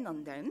depend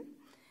on them,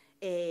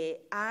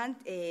 and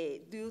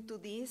due to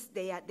this,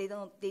 they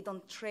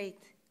don't trade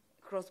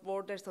cross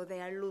border, so they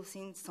are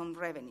losing some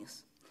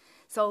revenues.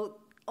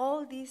 So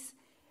all this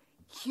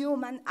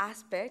human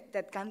aspect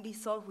that can be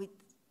solved with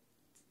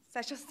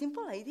such a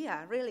simple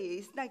idea, really.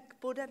 It's like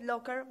put a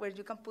locker where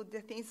you can put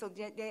the things, so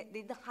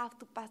they don't have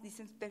to pass these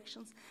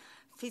inspections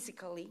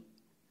physically,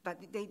 but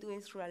they do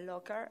it through a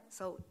locker,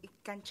 so it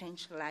can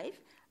change life,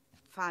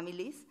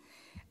 families.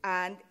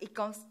 And it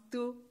comes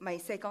to my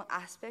second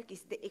aspect,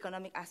 is the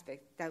economic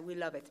aspect, that we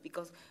love it,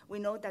 because we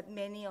know that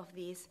many of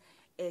these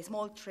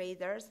small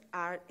traders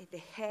are at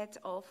the head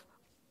of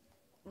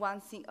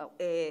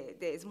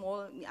the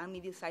small and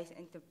medium-sized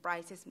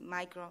enterprises,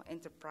 micro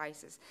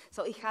enterprises.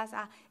 So it has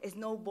a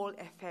snowball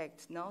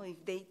effect. No,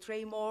 if they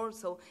trade more,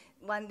 so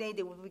one day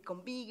they will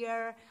become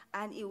bigger,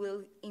 and it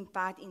will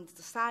impact in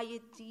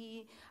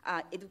society,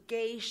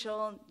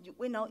 education.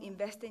 We know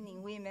investing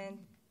in women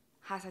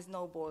has a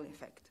snowball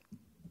effect.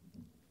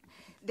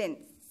 Then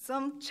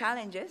some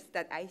challenges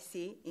that I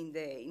see in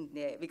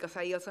the because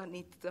I also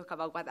need to talk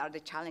about what are the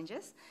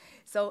challenges.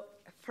 So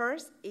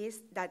first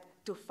is that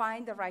to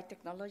find the right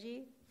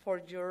technology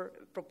for your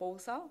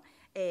proposal,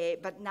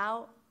 but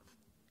now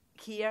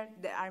here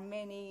there are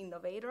many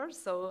innovators,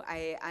 so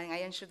I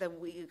am sure that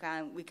we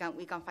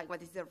can find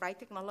what is the right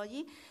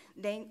technology.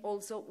 Then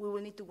also we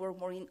will need to work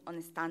more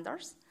on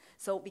standards.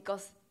 So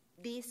because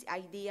this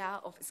idea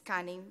of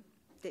scanning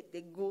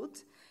the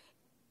goods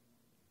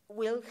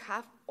will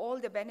have all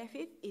the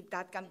benefit if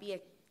that can be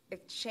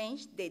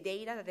exchanged, the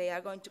data that they are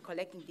going to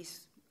collect in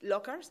these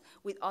lockers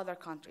with other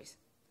countries.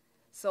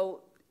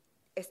 So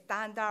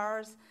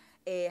standards,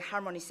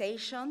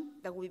 harmonization,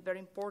 that will be very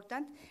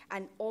important,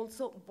 and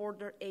also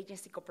border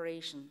agency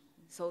cooperation.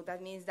 So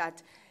that means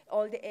that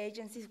all the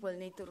agencies will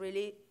need to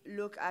really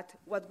look at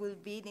what will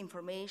be the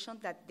information,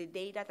 that the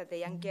data that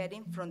they are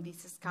getting from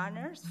these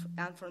scanners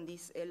and from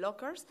these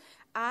lockers,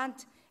 and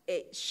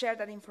share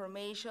that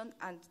information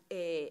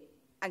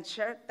and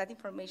share that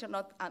information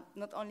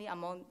not only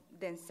among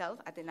themselves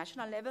at the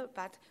national level,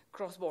 but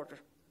cross-border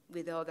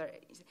with the other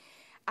agencies.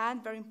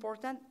 And very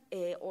important,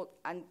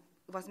 and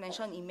was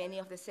mentioned in many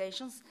of the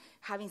sessions,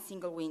 having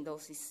single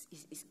windows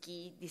is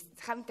key,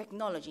 having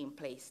technology in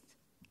place.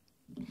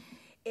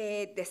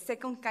 The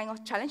second kind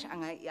of challenge,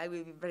 and I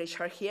will be very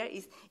short here,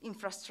 is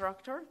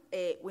infrastructure.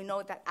 We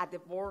know that at the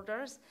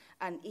borders,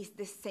 and it's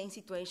the same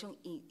situation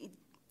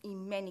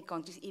in many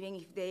countries, even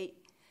if they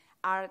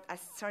are at a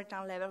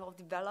certain level of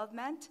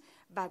development,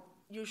 but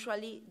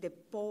usually the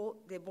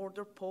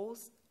border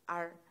posts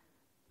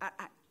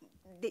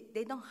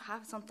they don't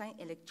have sometimes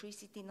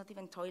electricity, not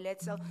even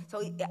toilets. So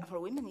for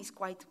women, it's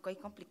quite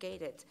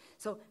complicated.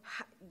 So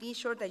be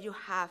sure that you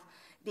have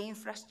the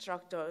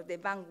infrastructure, the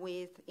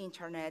bandwidth,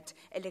 internet,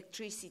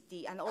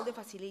 electricity, and all the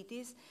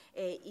facilities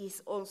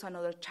is also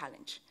another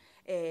challenge.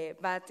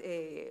 Well,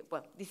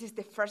 this is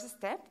the first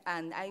step,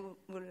 and I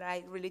would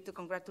like really to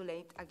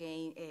congratulate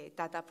again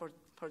Tata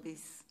for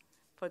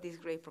this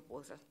great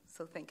proposal.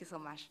 So thank you so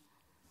much.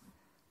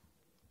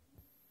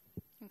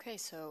 Okay,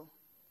 so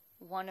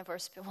one of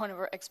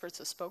our experts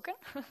has spoken.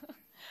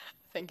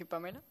 Thank you,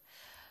 Pamela.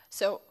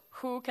 So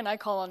who can I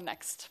call on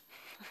next?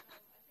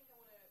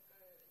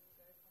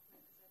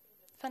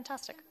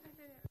 Fantastic.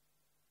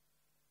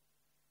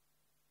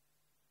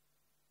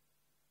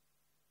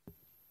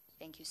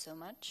 Thank you so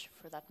much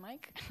for that,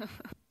 Mike.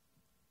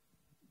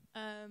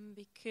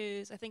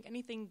 Because I think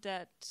anything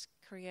that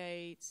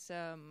creates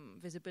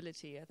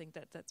visibility, I think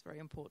that's very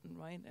important,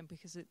 right? And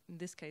because in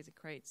this case it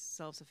creates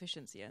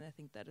self-sufficiency, and I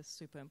think that is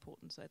super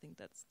important. So I think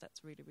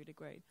that's really, really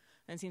great.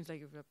 And it seems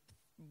like you've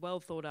well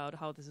thought out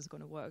how this is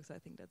going to work. So I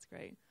think that's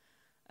great.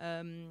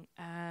 And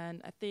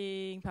I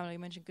think Pamela, you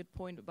mentioned a good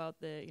point about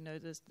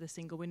the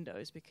single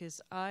windows,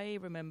 because I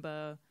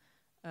remember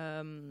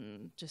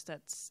just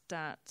that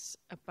stat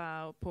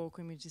about poor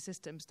community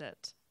systems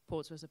that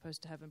ports were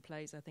supposed to have in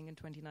place, I think, in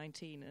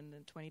 2019, and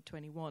in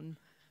 2021,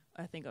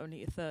 I think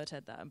only a third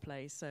had that in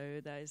place. So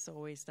there is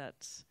always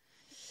that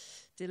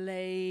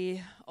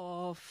delay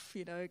of,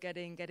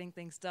 getting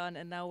things done.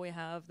 And now we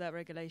have that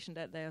regulation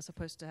that they are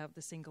supposed to have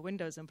the single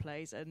windows in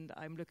place. And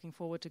I'm looking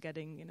forward to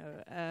getting,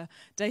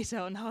 data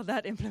on how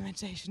that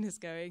implementation is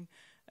going,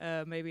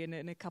 maybe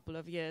in a couple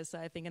of years. So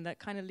I think, and that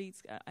kind of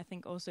leads, I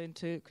think, also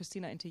into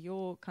Christina, into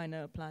your kind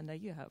of plan that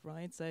you have,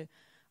 right? So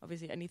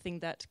obviously anything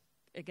that,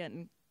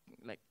 again,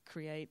 like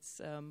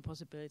creates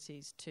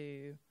possibilities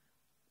to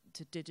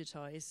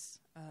digitize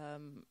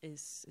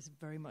is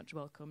very much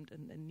welcomed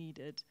and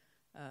needed.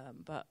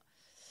 But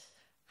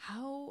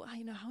how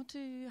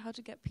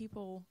to get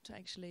people to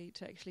actually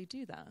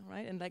do that,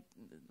 right? And like,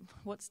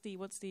 what's the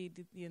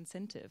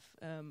incentive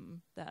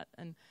that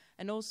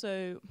and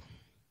also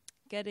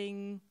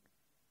getting,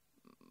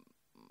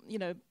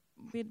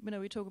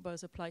 we talk about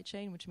supply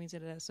chain, which means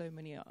that there are so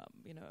many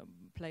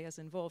players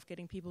involved.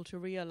 Getting people to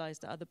realize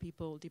that other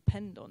people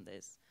depend on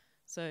this.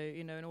 So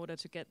in order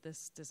to get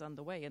this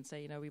underway and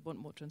say we want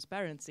more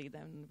transparency,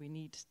 then we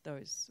need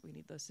those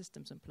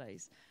systems in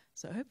place.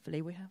 So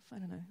hopefully we have, I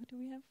don't know, do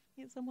we have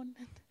someone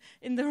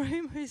in the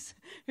room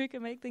who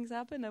can make things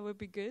happen? That would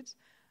be good.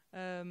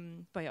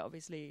 But yeah,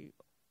 obviously,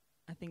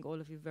 I think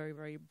all of you very,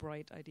 very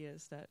bright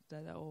ideas that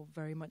are all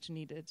very much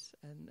needed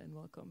and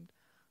welcomed.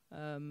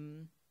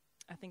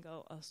 I think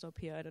I'll stop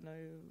here. I don't know.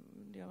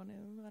 Do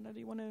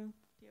you want to?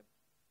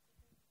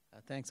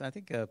 Thanks. I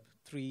think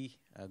 3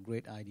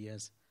 great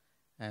ideas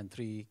and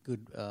 3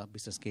 good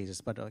business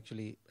cases. But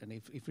actually, and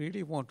if you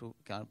really want to,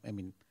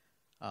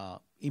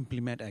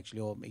 implement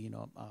actually, or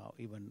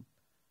even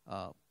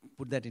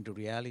put that into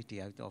reality,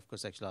 of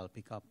course, actually, I'll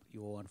pick up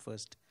your one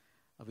first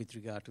with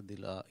regard to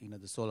the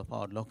the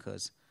solar-powered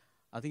lockers.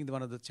 I think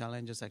one of the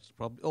challenges, actually,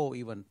 probably, or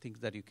even things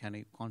that you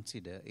can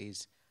consider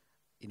is,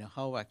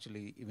 how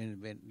actually, even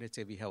when let's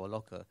say we have a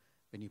locker,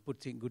 when you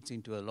put goods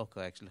into a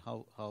locker, actually,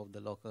 how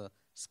the locker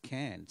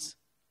scans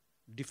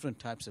different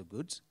types of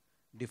goods,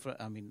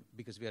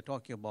 because we are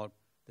talking about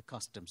the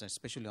customs,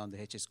 especially on the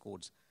HS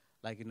codes,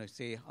 like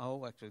say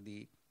how actually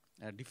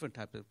the different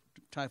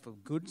type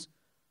of goods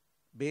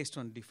based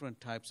on different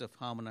types of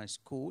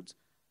harmonized codes,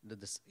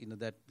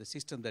 that the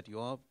system that you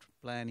are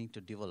planning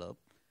to develop,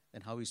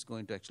 and how it's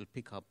going to actually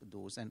pick up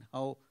those, and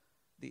how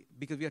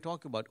because we are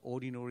talking about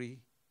ordinary,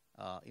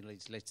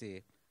 let's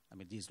say,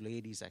 these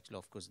ladies actually,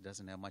 of course,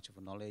 doesn't have much of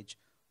a knowledge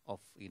of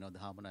the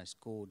harmonized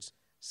codes,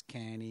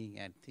 scanning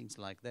and things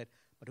like that.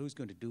 But who's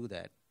going to do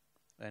that,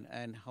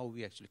 and how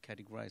we actually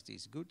categorize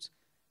these goods,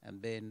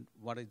 and then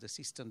what is the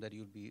system that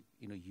you'll be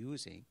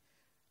using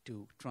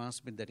to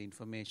transmit that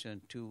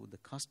information to the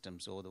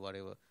customs or the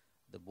whatever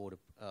the border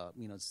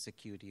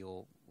security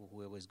or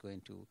whoever is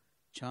going to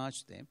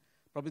charge them.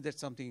 Probably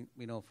that's something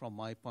from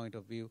my point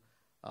of view,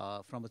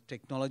 from a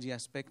technology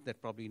aspect,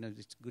 that probably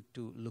it's good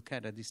to look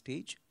at this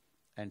stage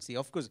and see.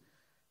 Of course,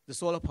 the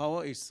solar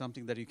power is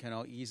something that you can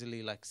now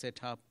easily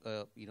set up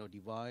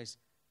device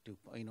to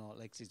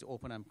like say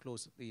open and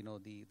close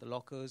the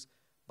lockers.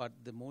 But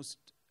the most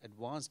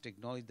advanced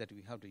technology that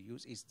we have to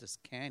use is the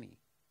scanning.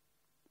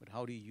 But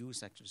how do you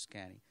use actual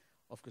scanning?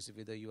 Of course,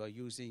 whether you are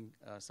using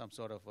some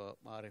sort of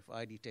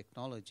RFID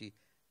technology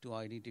to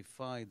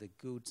identify the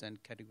goods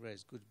and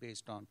categorize goods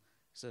based on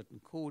certain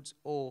codes,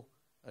 or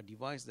a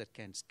device that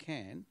can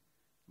scan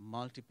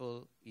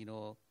multiple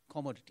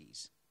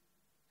commodities.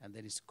 And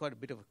then it's quite a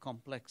bit of a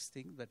complex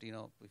thing that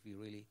if you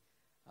really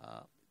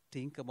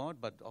think about.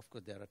 But of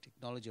course, there are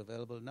technology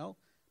available now.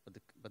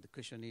 But the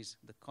question is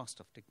the cost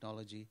of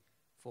technology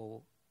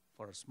for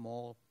a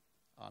small,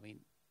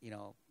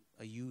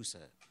 a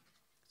user.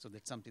 So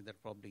that's something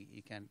that probably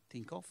you can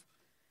think of.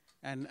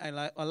 And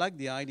I like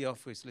the idea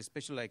of,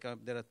 especially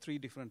there are three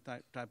different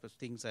type of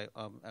things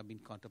I've been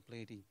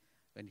contemplating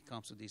when it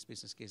comes to these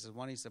business cases.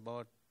 One is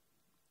about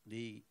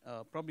the,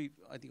 probably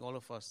I think all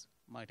of us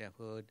might have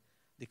heard,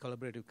 the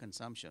collaborative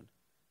consumption.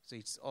 So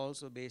it's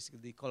also basically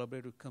the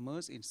collaborative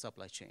commerce in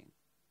supply chain.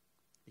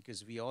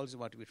 Because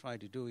what we try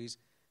to do is,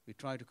 we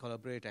try to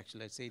collaborate,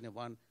 actually, let's say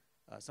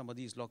some of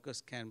these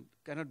lockers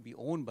cannot be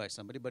owned by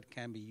somebody, but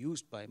can be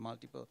used by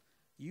multiple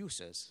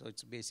users. So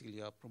it's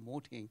basically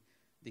promoting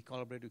the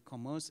collaborative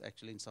commerce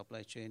actually in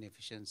supply chain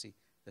efficiency.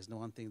 There's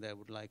one thing that I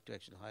would like to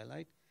actually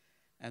highlight.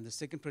 And the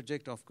second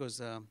project, of course,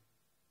 the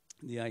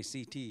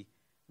ICT,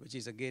 which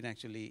is again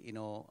actually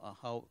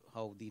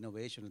how the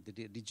innovation,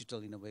 the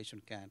digital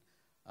innovation can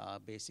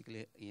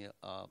basically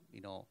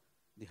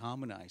the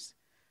harmonize.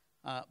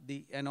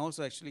 And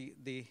also actually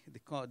the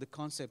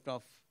concept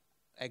of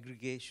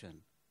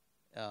aggregation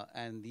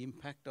and the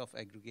impact of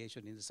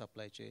aggregation in the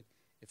supply chain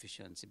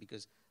efficiency,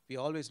 because we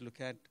always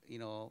look at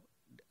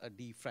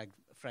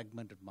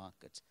fragmented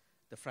markets,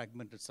 the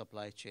fragmented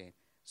supply chain.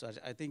 So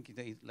I think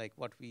like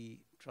what we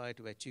try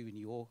to achieve in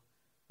your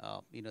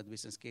the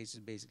business case is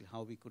basically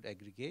how we could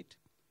aggregate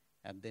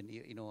and then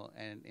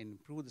and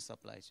improve the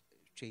supply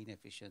chain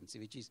efficiency,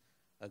 which is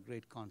a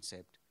great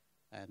concept.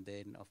 And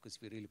then of course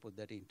we really put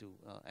that into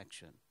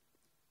action.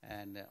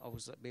 And I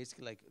was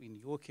basically, like in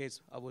your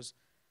case, I was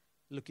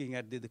looking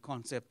at the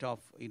concept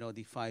of the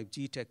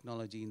 5G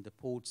technology in the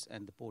ports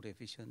and the port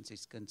efficiency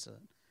is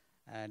concerned,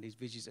 and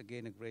which is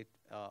again a great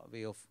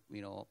way of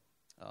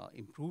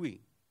improving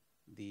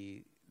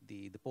the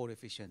port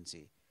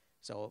efficiency.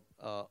 So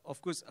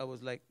of course I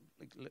was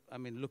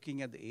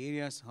looking at the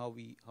areas how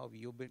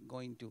you've been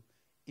going to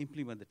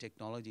implement the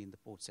technology in the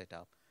port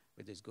setup,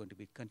 whether it's going to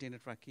be container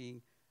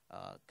tracking,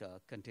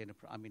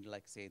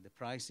 say the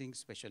pricing,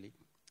 especially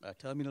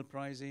terminal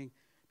pricing.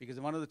 Because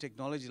one of the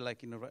technology,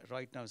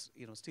 right now, is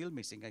still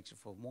missing actually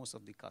for most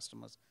of the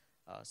customers,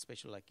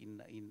 especially like in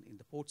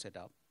the port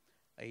setup,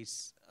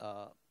 is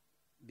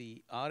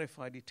the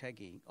RFID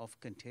tagging of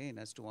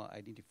containers to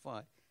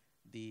identify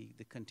the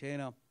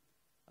container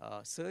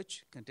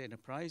search, container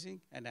pricing,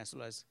 and as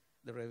well as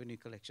the revenue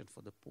collection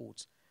for the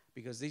ports.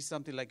 Because this is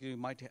something like you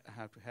might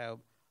have to have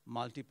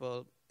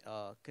multiple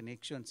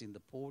connections in the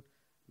port.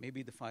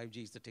 Maybe the 5G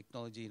is the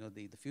technology,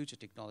 the future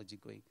technology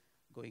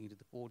going into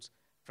the ports,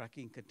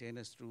 tracking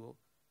containers through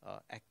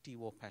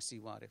active or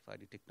passive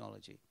RFID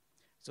technology.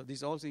 So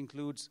this also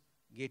includes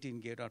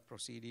gate-in, gate-out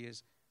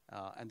procedures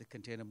and the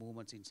container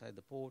movements inside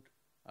the port,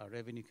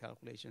 revenue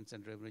calculations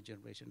and revenue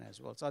generation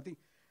as well. So I think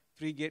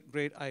three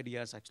great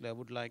ideas actually. I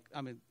would like,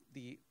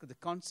 the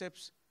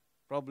concepts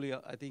probably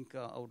I think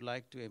I would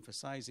like to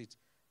emphasize it.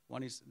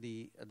 One is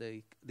the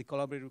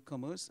collaborative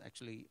commerce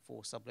actually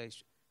for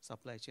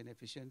supply chain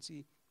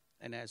efficiency,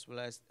 and as well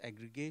as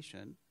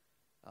aggregation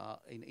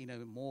in a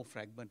more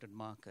fragmented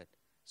market.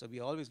 So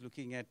we're always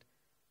looking at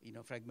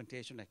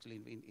fragmentation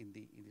actually in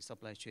the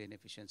supply chain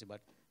efficiency,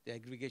 but the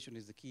aggregation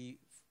is the key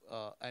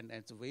and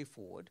it's a way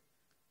forward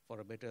for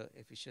a better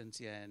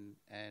efficiency and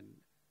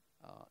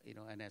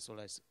and as well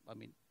as,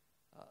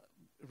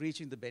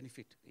 reaching the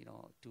benefit,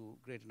 to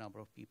greater number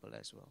of people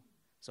as well.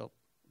 So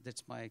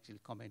that's my actual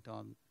comment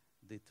on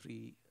the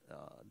three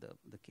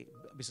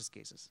business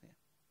cases. Yeah.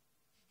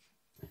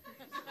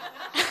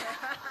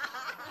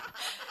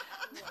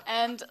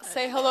 And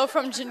say hello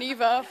from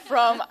Geneva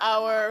from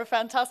our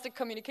fantastic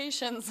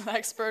communications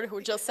expert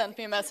who just sent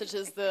me a message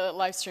as the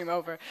live stream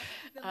over.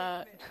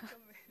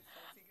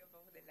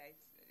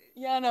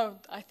 Yeah, no,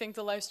 I think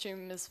the live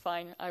stream is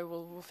fine.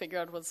 We'll figure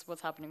out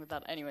what's happening with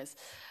that. Anyways,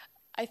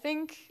 I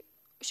think,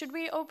 should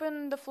we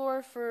open the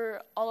floor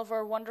for all of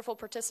our wonderful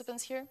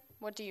participants here?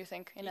 What do you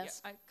think,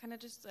 Ines? Yeah, can I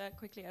just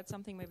quickly add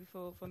something maybe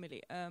for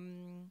Millie?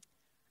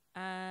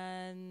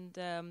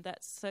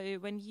 That's so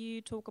when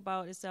you talk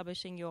about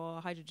establishing your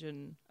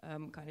hydrogen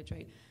kind of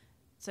trade,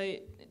 so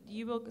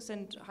you will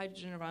send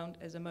hydrogen around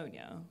as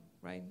ammonia,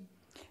 right?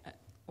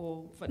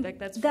 Or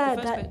that's the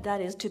first bit.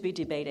 That is to be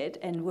debated,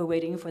 and we're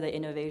waiting for the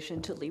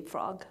innovation to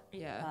leapfrog.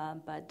 Yeah.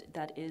 But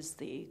that is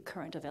the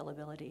current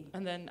availability.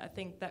 And then I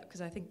think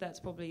that's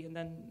probably, and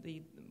then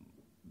the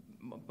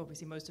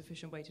obviously most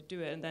efficient way to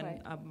do it. And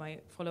then my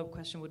follow-up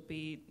question would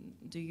be,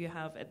 do you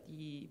have at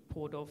the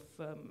port of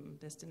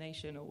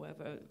destination or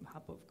wherever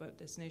hub of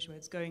destination where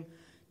it's going,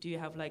 do you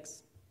have like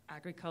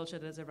agriculture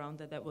that's around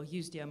that will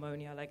use the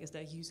ammonia? Like, is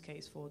there a use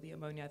case for the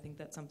ammonia? I think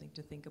that's something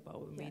to think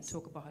about when we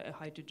talk about a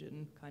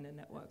hydrogen kind of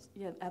networks.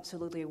 Yeah,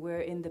 absolutely.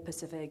 We're in the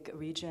Pacific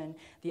region.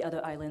 The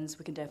other islands,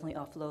 we can definitely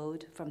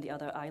offload from the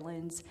other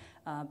islands.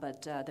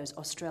 But there's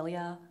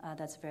Australia,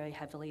 that's very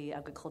heavily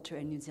agriculture,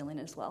 and New Zealand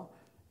as well.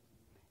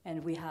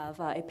 And we have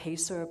a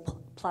PACER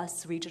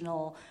plus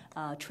regional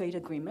trade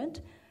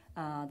agreement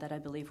that I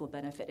believe will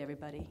benefit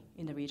everybody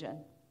in the region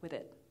with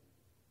it.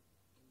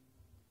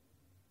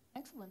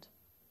 Excellent.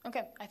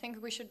 Okay, I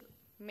think we should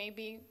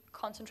maybe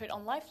concentrate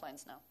on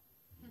lifelines now.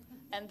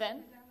 And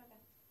then,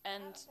 I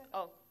have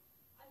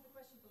a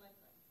question for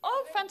lifelines.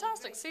 Oh,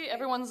 fantastic. See,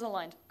 everyone's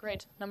aligned.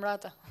 Great.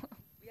 Namrata.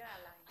 We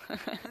are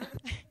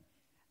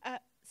aligned.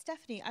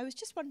 Stephanie, I was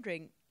just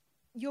wondering,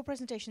 your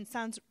presentation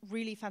sounds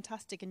really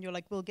fantastic, and you're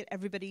like, we'll get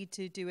everybody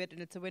to do it,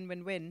 and it's a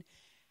win-win-win.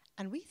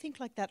 And we think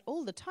like that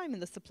all the time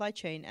in the supply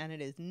chain, and it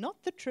is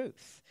not the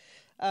truth.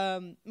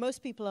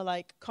 Most people are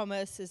like,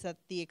 commerce is at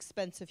the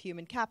expense of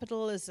human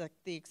capital, is at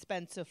the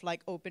expense of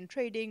like open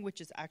trading,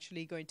 which is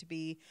actually going to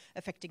be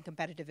affecting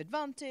competitive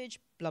advantage,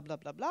 blah, blah,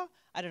 blah, blah.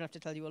 I don't have to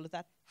tell you all of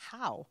that.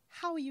 How?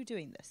 How are you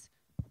doing this?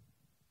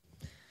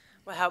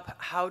 Well,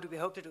 how do we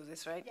hope to do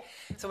this, right?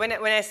 Yeah. So when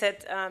I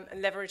said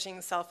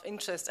leveraging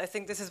self-interest, I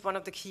think this is one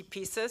of the key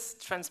pieces.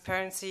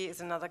 Transparency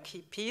is another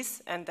key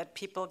piece, and that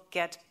people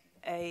get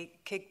a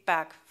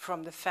kickback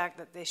from the fact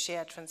that they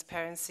share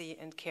transparency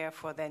and care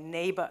for their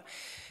neighbor.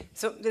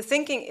 So the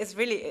thinking is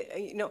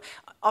really,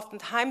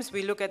 oftentimes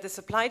we look at the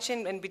supply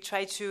chain and we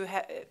try to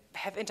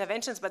have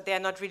interventions, but they are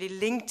not really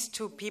linked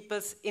to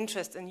people's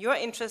interest. And your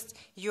interest,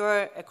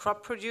 you're a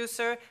crop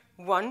producer,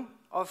 one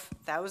of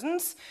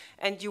thousands,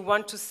 and you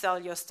want to sell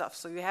your stuff.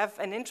 So you have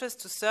an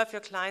interest to serve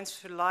your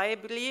clients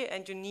reliably,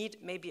 and you need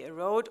maybe a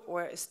road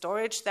or a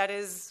storage that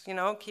is,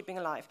 keeping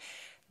alive.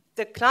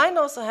 The client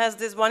also has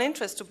this one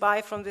interest to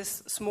buy from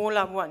this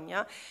smaller one,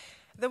 yeah?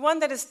 The one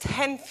that is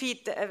 10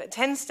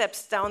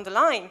 steps down the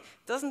line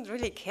doesn't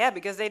really care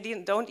because they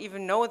don't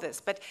even know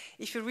this. But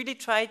if you really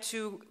try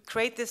to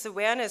create this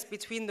awareness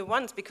between the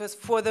ones, because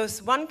for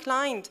those one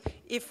client,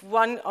 if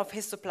one of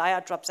his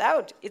supplier drops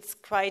out, it's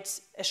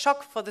quite a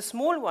shock for the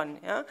small one,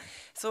 yeah?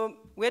 So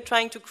we're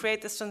trying to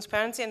create this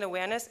transparency and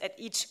awareness at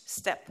each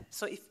step.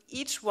 So if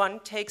each one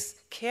takes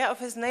care of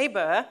his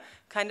neighbor,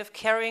 kind of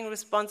carrying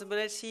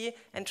responsibility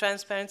and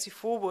transparency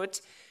forward,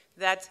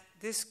 that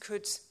this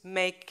could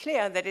make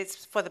clear that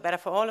it's for the better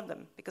for all of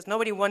them. Because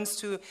nobody wants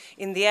to,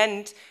 in the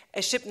end,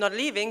 a ship not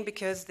leaving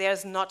because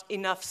there's not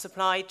enough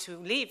supply to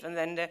leave. And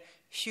then the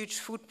huge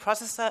food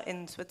processor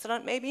in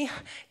Switzerland, maybe,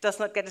 does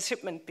not get a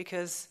shipment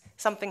because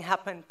something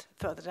happened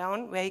further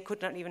down where he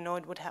could not even know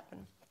it would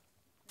happen.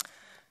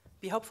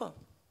 Be hopeful.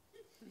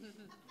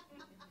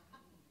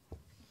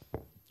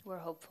 We're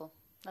hopeful.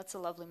 That's a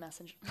lovely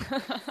message.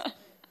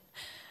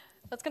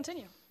 Let's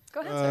continue. Go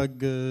ahead, sir.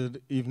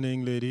 Good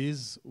evening,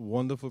 ladies.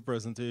 Wonderful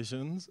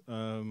presentations.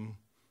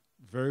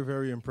 Very,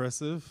 very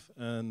impressive.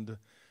 And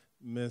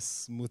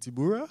Ms.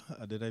 Mutibura,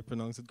 did I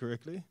pronounce it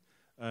correctly?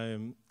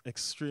 I'm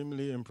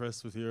extremely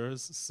impressed with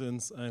yours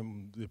since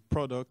I'm the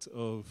product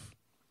of,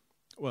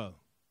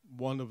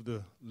 one of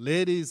the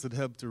ladies that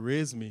helped to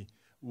raise me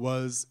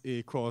was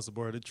a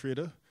cross-border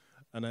trader.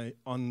 And I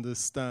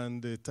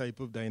understand the type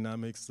of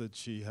dynamics that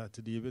she had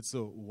to deal with.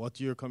 So what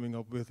you're coming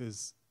up with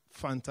is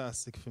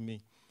fantastic for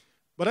me.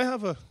 But I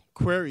have a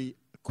query,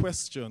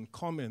 question,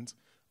 comment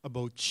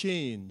about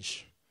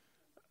change.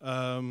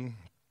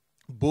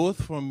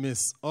 Both from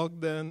Ms.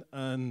 Ogden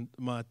and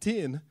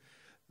Martin,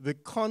 the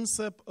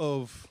concept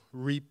of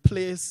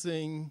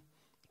replacing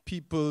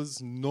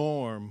people's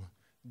norm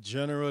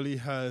generally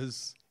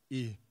has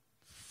a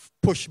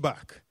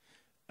pushback.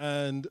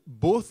 And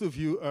both of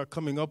you are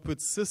coming up with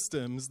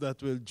systems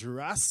that will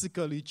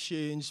drastically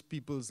change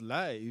people's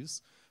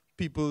lives.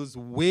 people's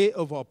way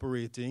of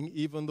operating,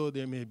 even though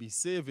there may be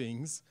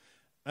savings.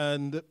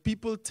 And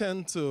people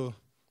tend to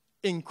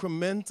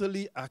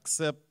incrementally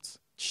accept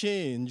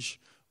change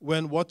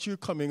when what you're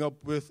coming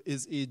up with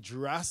is a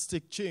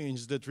drastic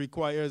change that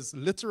requires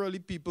literally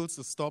people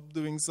to stop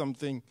doing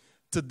something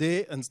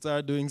today and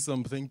start doing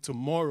something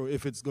tomorrow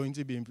if it's going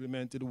to be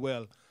implemented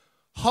well.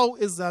 How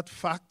is that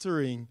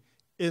factoring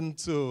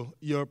into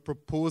your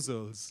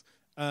proposals,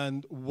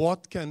 and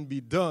what can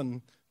be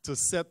done to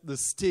set the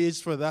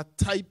stage for that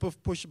type of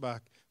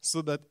pushback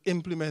so that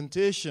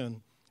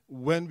implementation,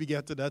 when we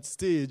get to that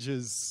stage,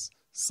 is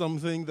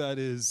something that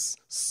is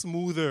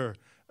smoother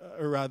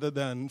rather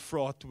than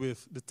fraught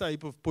with the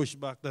type of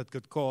pushback that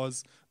could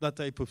cause that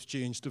type of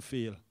change to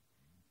fail?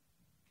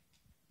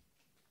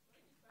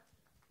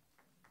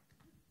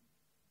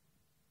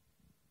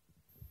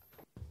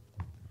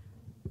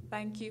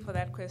 Thank you for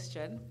that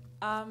question.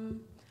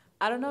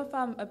 I don't know if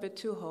I'm a bit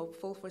too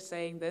hopeful for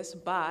saying this,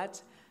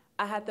 but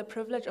I had the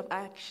privilege of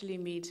actually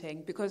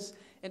meeting, because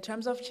in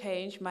terms of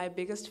change, my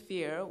biggest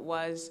fear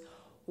was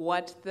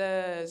what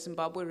the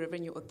Zimbabwe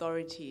revenue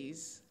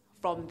authorities,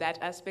 from that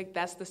aspect,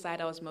 that's the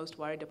side I was most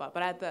worried about.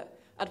 But I had the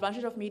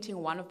advantage of meeting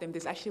one of them.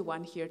 There's actually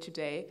one here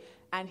today,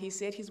 and he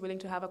said he's willing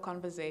to have a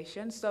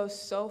conversation. So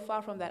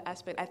far from that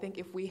aspect, I think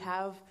if we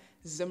have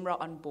Zimra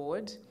on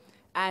board,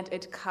 and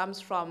it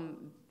comes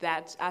from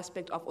that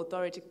aspect of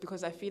authority,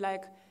 because I feel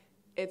like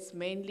it's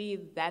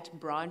mainly that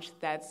branch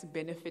that's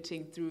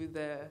benefiting through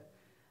the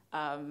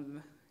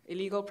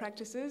illegal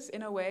practices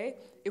in a way.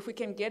 If we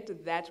can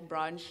get that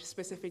branch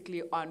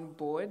specifically on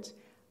board,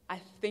 I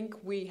think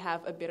we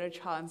have a better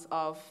chance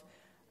of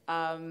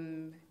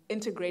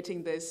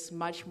integrating this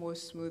much more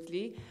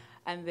smoothly.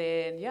 And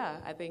then, yeah,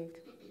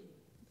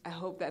 I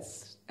hope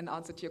that's an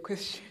answer to your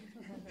question.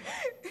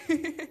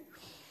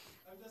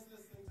 I'm just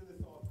listening to the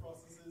thought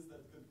processes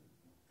that could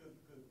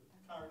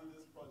carry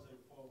this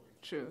project forward.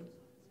 True.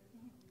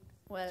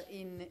 Well,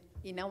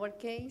 in our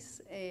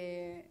case,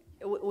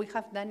 we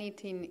have done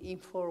it in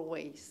 4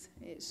 ways.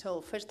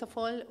 So first of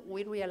all,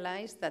 we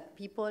realized that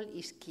people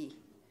is key.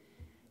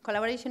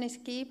 Collaboration is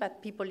key,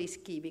 but people is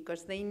key,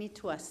 because they need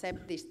to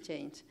accept this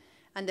change.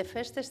 And the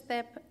first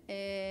step,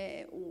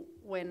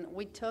 when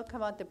we talk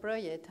about the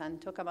project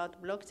and talk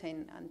about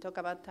blockchain and talk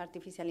about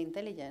artificial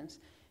intelligence,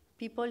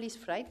 people is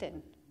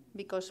frightened,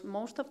 because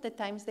most of the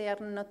times they are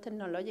not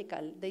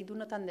technological. They do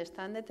not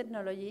understand the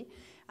technology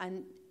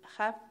and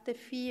have the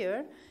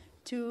fear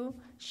to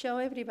show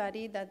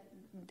everybody that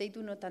they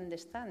do not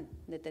understand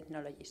the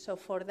technology. So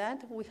for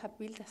that, we have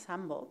built a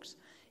sandbox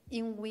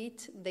in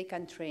which they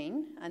can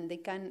train and they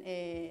can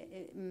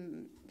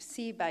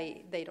see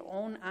by their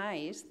own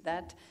eyes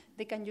that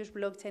they can use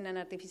blockchain and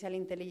artificial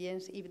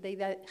intelligence if they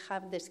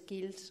have the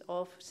skills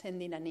of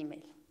sending an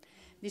email.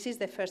 This is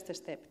the first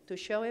step, to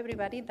show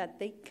everybody that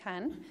they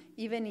can,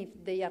 even if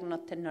they are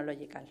not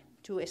technological,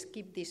 to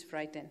skip this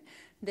frighten.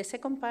 The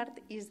second part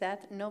is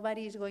that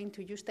nobody is going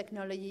to use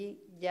technology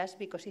just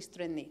because it's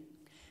trendy.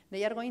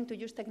 They are going to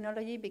use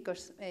technology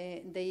because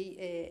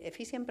they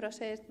efficient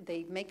process,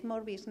 they make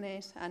more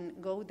business and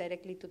go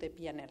directly to the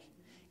P&L.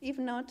 If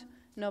not,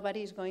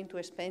 nobody is going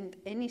to spend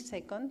any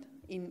second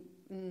in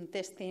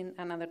testing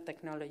another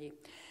technology.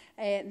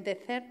 The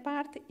third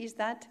part is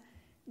that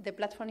the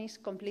platform is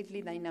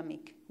completely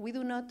dynamic. We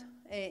do not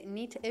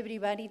need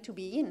everybody to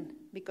be in,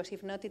 because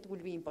if not, it will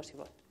be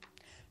impossible.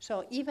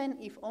 So even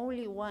if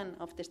only one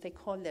of the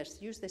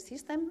stakeholders use the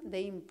system,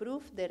 they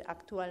improve their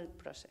actual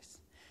process,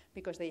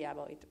 because they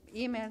avoid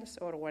emails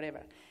or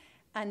whatever.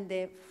 And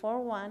the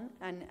fourth one,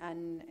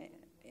 and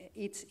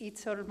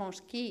it's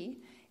almost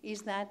key,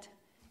 is that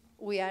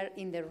we are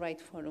in the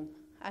right forum.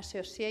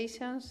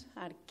 Associations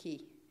are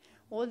key.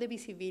 All the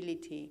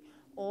visibility,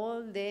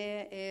 all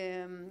the,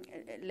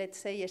 let's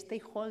say,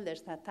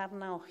 stakeholders that are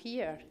now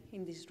here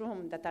in this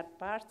room, that are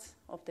parts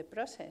of the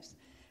process,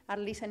 are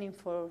listening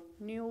for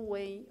new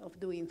way of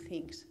doing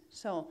things.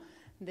 So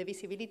the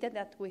visibility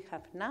that we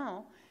have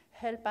now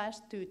help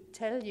us to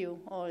tell you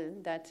all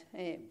that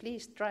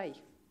please try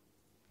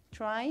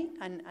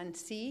and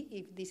see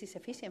if this is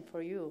efficient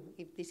for you,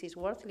 if this is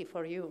worthily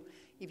for you,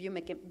 if you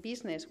make a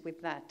business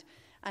with that.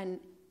 And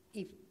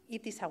if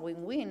it is a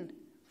win-win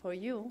for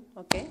you,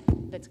 okay,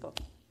 let's go.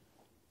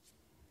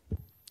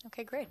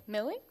 Okay, great.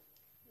 Millie?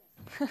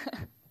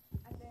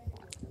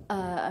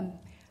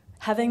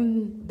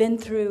 Having been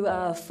through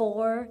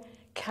 4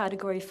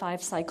 Category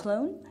 5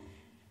 cyclone,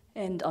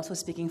 and also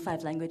speaking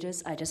 5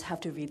 languages, I just have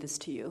to read this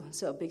to you,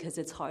 so because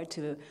it's hard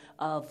to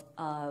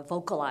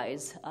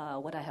vocalize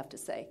what I have to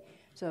say.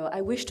 So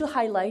I wish to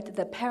highlight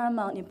the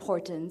paramount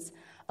importance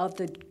of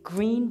the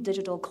Green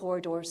Digital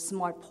Corridor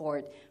Smart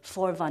Port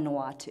for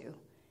Vanuatu.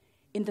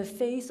 In the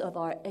face of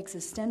our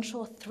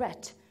existential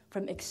threat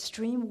from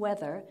extreme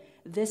weather,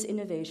 this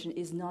innovation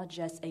is not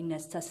just a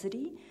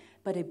necessity,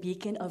 but a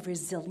beacon of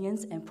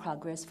resilience and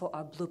progress for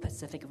our Blue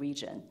Pacific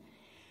region.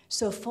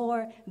 So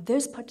for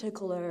this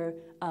particular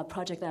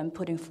project that I'm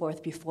putting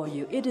forth before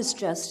you, it is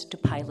just to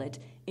pilot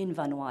in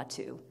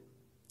Vanuatu.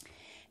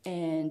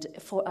 And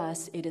for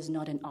us, it is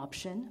not an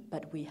option,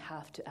 but we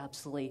have to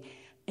absolutely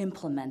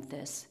implement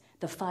this.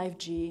 The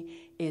 5G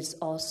is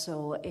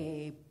also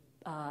a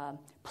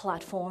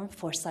platform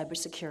for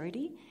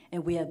cybersecurity,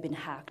 and we have been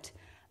hacked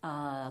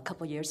a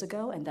couple years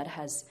ago, and that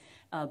has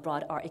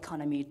brought our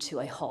economy to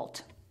a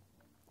halt.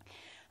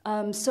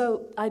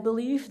 So I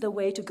believe the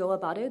way to go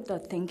about it, the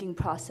thinking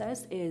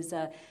process, is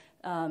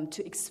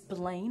to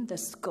explain the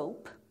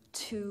scope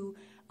to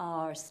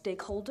our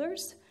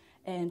stakeholders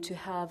and to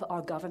have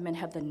our government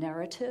have the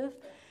narrative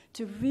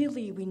to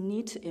really, we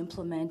need to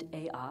implement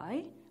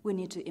AI, we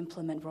need to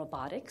implement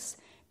robotics,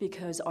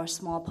 because our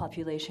small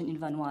population in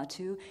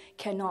Vanuatu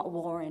cannot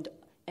warrant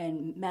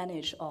and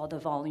manage all the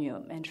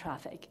volume and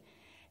traffic.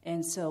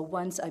 And so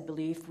once I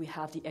believe we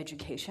have the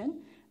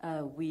education,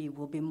 we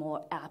will be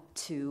more apt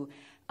to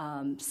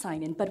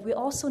sign in. But we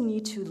also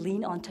need to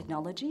lean on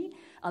technology.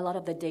 A lot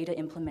of the data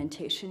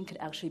implementation could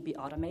actually be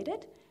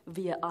automated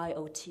via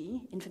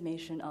IoT,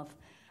 information of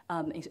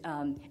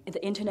the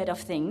Internet of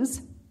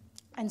Things.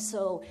 And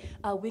so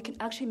we can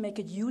actually make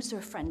it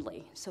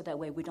user-friendly, so that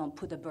way we don't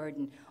put the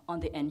burden on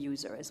the end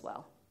user as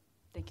well.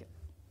 Thank you.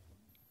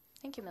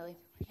 Thank you, Millie.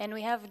 And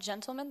we have a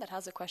gentleman that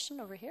has a question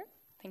over here.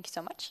 Thank you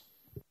so much.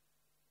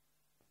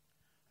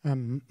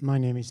 My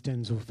name is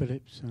Denzel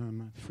Phillips.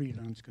 I'm a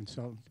freelance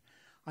consultant.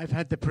 I've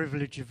had the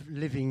privilege of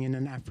living in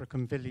an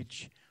African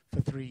village for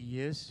 3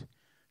 years,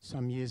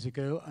 some years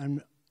ago,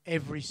 and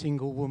every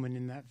single woman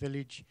in that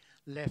village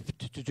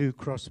left to do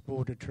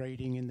cross-border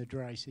trading in the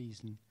dry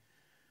season.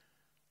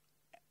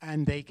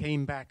 And they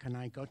came back, and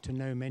I got to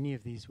know many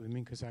of these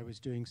women because I was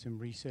doing some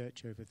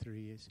research over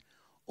 3 years.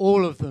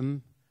 All of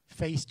them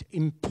faced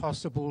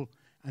impossible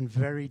and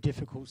very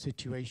difficult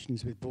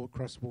situations with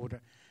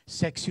cross-border.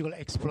 Sexual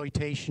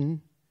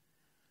exploitation.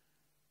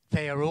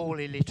 They are all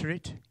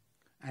illiterate,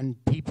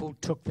 and people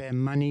took their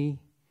money,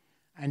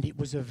 and it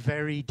was a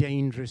very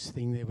dangerous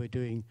thing they were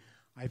doing.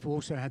 I've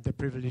also had the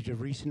privilege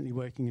of recently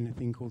working in a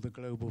thing called the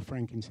Global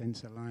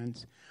Frankincense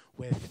Alliance,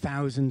 where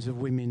thousands of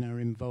women are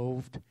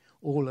involved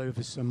all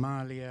over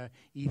Somalia,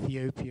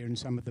 Ethiopia, and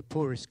some of the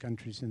poorest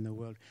countries in the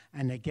world.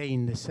 And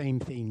again, the same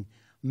thing,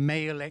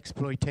 male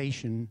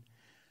exploitation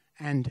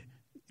and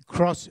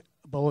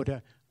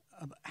cross-border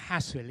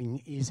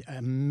hassling is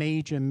a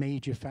major,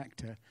 major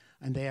factor.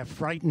 And they are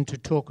frightened to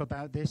talk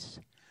about this.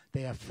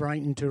 They are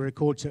frightened to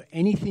record. So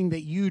anything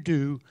that you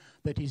do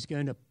that is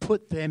going to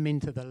put them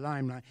into the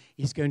limelight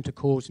is going to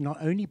cause not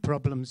only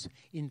problems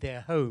in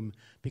their home,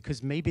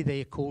 because maybe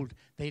they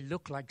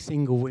look like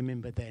single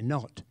women, but they're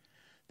not.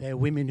 They're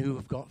women who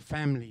have got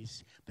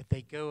families, but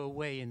they go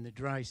away in the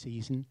dry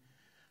season.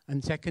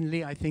 And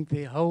secondly, I think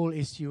the whole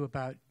issue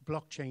about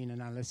blockchain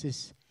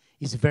analysis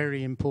is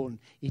very important.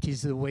 It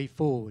is the way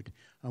forward.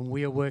 And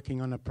we are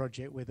working on a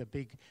project with a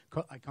big,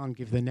 I can't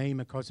give the name,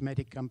 a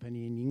cosmetic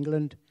company in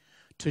England,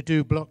 to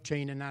do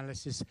blockchain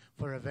analysis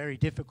for a very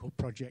difficult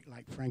project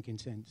like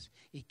frankincense.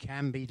 It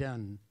can be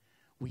done.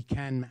 We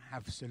can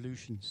have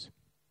solutions.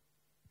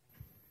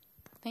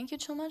 Thank you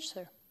so much,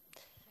 sir.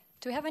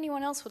 Do we have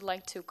anyone else who would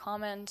like to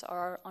comment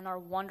on our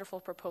wonderful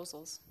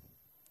proposals?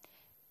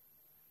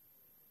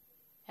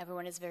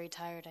 Everyone is very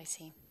tired, I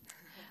see.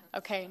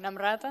 Okay,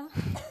 Namrata.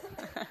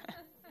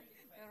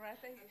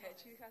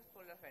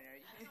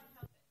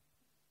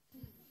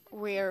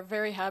 We are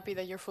very happy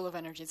that you're full of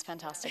energy. It's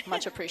fantastic.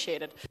 Much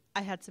appreciated.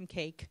 I had some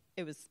cake.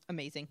 It was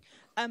amazing.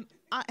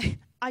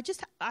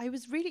 I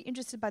was really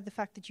interested by the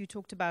fact that you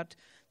talked about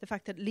the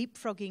fact that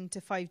leapfrogging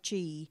to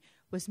 5G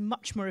was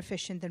much more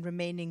efficient than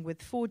remaining with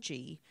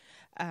 4G.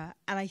 And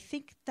I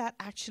think that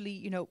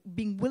actually,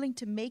 being willing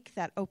to make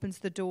that opens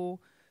the door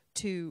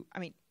to,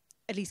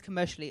 at least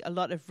commercially, a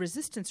lot of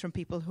resistance from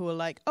people who are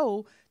like,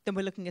 oh, then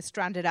we're looking at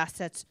stranded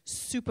assets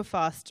super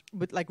fast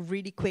with like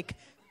really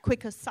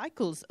quicker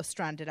cycles of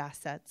stranded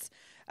assets,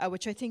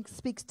 which I think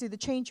speaks to the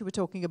change you were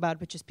talking about,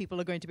 which is people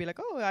are going to be like,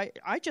 oh,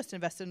 I just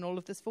invested in all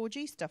of this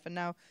 4G stuff, and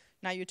now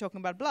you're talking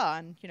about blah,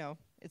 and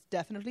it's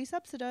definitely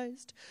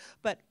subsidized.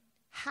 But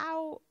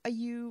how are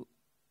you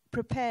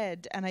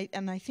prepared, and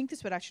I think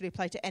this would actually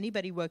apply to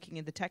anybody working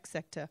in the tech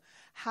sector,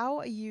 how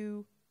are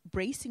you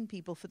bracing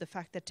people for the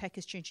fact that tech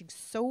is changing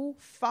so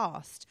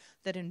fast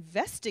that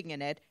investing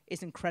in it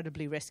is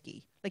incredibly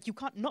risky? Like, you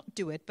can't not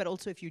do it, but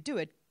also if you do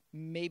it,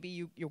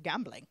 maybe you're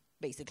gambling,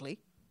 basically.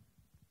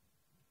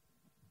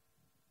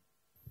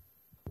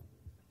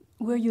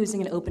 We're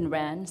using an open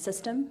RAN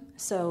system.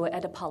 So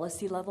at a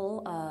policy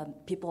level,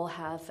 people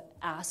have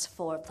asked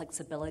for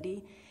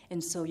flexibility,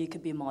 and so you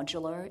could be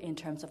modular in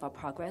terms of our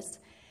progress.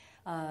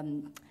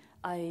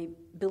 I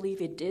believe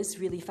it is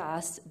really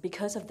fast.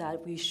 Because of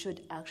that, we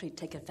should actually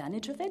take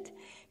advantage of it,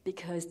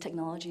 because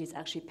technology is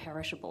actually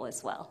perishable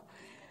as well.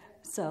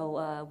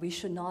 So we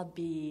should not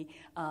be,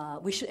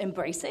 we should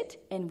embrace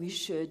it, and we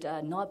should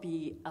not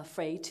be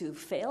afraid to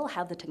fail,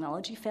 have the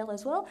technology fail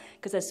as well,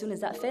 because as soon as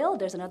that fails,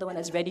 there's another one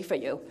that's ready for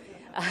you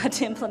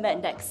to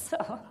implement next,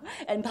 so,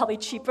 and probably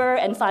cheaper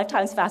and 5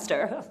 times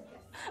faster.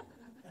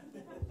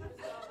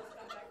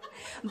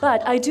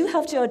 But I do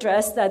have to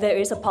address that there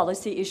is a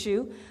policy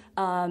issue.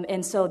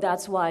 And so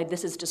that's why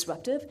this is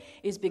disruptive,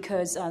 is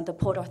because the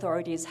port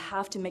authorities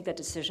have to make that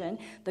decision.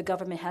 The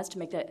government has to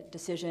make that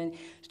decision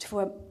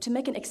to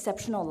make an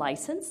exceptional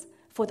license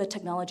for the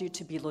technology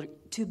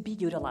to be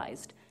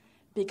utilized,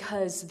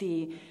 because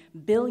the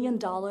 $1 billion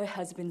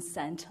has been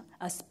spent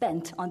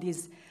on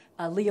these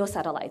LEO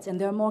satellites, and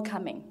there are more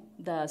coming.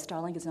 The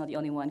Starlink is not the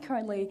only one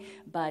currently,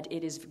 but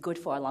it is good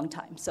for a long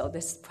time. So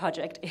this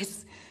project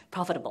is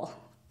profitable.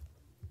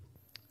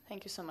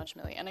 Thank you so much,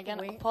 Millie. And again,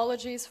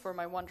 apologies for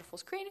my wonderful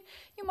screen.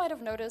 You might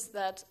have noticed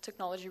that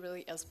technology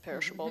really is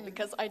perishable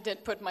because I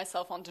did put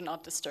myself on Do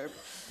Not Disturb.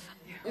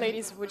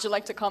 Ladies, would you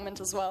like to comment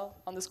as well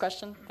on this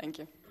question? Thank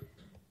you.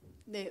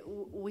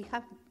 We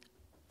have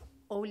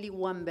only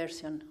one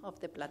version of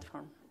the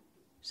platform,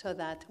 so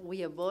that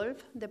we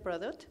evolve the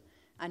product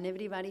and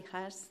everybody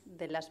has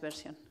the last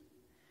version.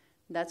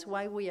 That's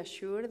why we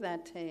assure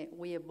that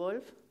we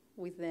evolve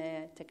with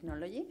the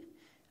technology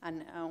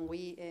and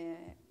we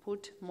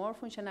put more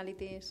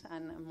functionalities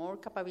and more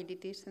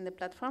capabilities in the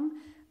platform,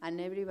 and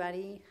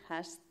everybody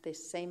has the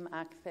same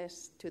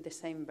access to the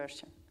same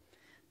version.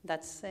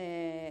 That's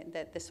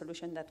the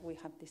solution that we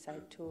have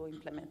decided to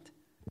implement.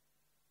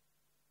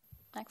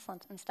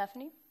 Excellent. And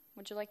Stephanie,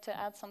 would you like to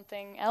add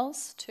something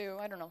else to,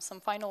 I don't know,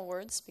 some final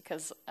words?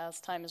 Because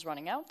as time is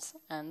running out,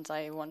 and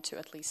I want to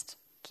at least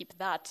keep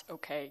that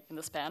okay in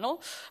this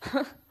panel.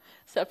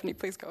 Stephanie,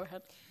 please go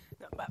ahead.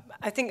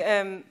 I think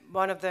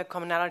one of the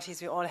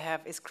commonalities we all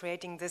have is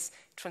creating this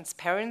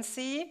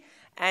transparency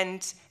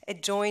and a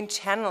joint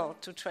channel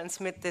to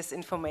transmit this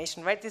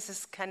information, right? This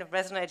is kind of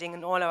resonating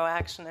in all our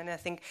action, and I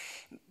think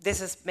this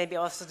is maybe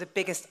also the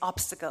biggest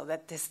obstacle,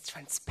 that this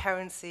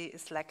transparency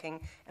is lacking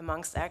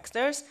amongst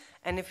actors.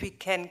 And if we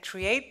can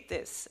create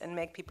this and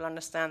make people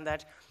understand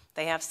that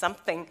they have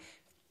something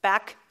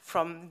back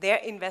from their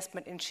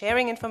investment in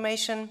sharing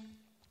information,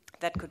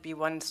 that could be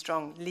one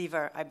strong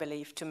lever, I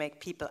believe, to make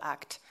people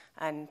act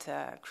and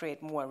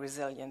create more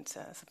resilient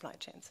supply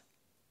chains.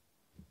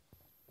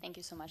 Thank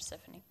you so much,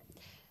 Stephanie.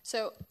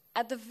 So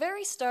at the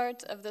very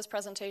start of this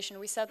presentation,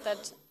 we said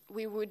that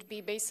we would be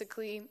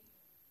basically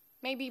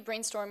maybe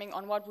brainstorming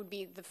on what would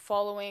be the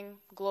following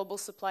Global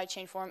Supply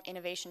Chain Forum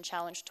Innovation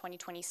Challenge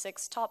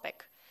 2026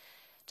 topic.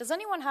 Does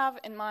anyone have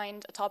in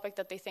mind a topic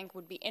that they think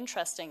would be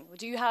interesting?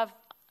 Do you have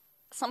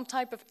some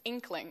type of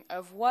inkling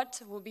of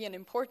what will be an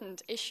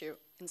important issue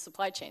in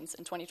supply chains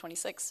in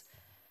 2026?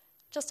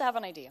 Just to have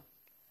an idea.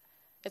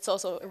 It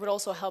would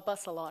also help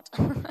us a lot.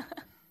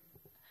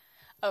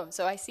 Oh,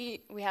 so I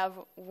see we have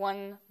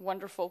one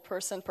wonderful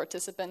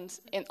participant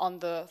on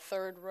the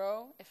third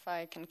row. If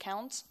I can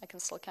count, I can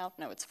still count.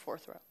 No, it's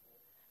fourth row.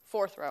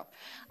 Fourth row.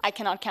 I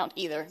cannot count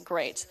either.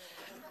 Great.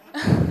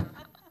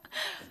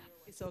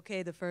 It's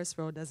okay. The first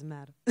row doesn't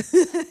matter.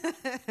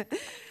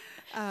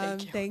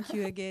 Thank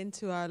you again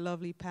to our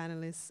lovely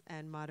panelists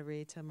and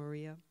moderator,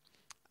 Maria.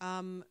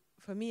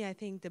 For me, I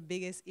think the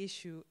biggest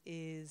issue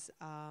is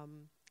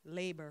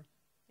labor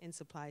in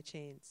supply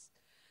chains.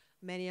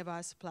 Many of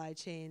our supply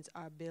chains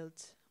are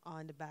built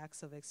on the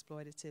backs of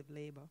exploitative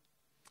labor.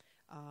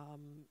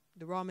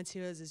 The raw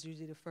materials is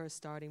usually the first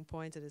starting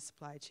point of the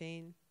supply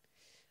chain.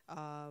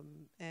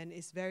 And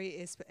it's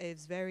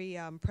very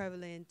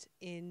prevalent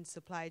in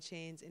supply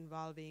chains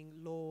involving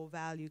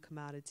low-value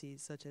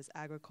commodities such as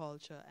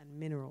agriculture and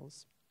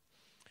minerals.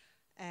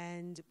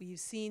 And we've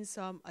seen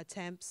some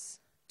attempts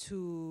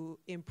to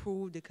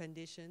improve the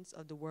conditions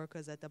of the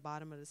workers at the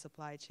bottom of the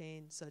supply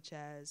chain, such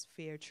as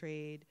fair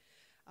trade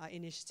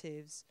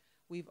initiatives.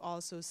 We've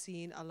also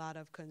seen a lot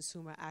of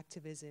consumer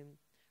activism.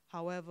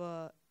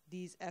 However,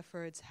 these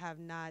efforts have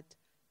not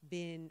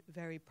been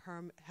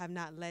have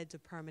not led to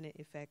permanent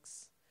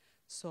effects.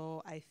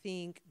 So I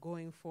think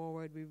going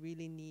forward, we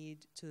really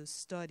need to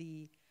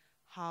study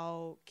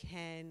how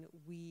can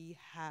we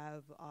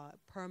have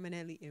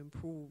permanently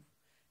improve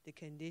the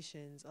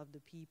conditions of the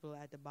people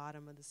at the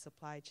bottom of the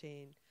supply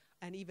chain,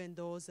 and even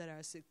those that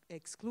are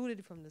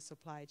excluded from the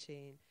supply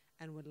chain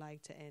and would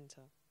like to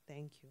enter.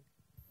 Thank you.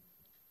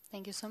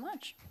 Thank you so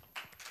much.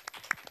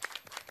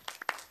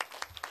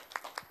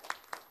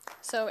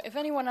 So if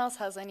anyone else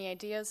has any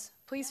ideas,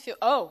 please feel,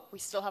 oh, we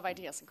still have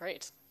ideas,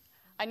 great.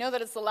 I know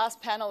that it's the last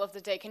panel of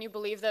the day. Can you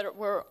believe that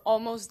we're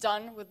almost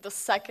done with the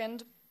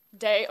second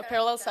day of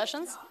parallel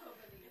sessions?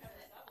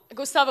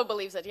 Gustavo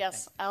believes it,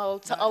 yes.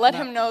 I'll let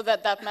him know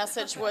that that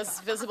message was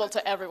visible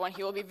to everyone.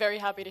 He will be very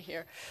happy to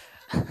hear.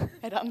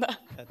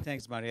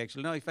 Thanks, Maria.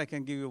 Actually, now if I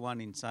can give you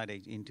one insight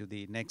into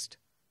the next,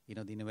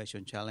 the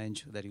innovation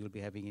challenge that you will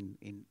be having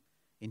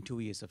in 2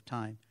 years of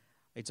time.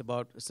 It's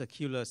about a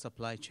circular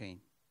supply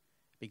chain,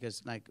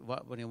 because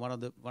one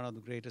of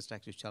the greatest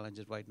actual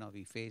challenges right now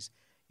we face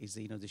is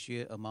the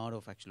sheer amount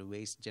of actual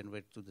waste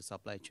generated through the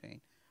supply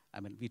chain. I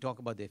mean, we talk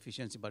about the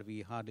efficiency, but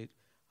we hardly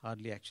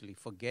actually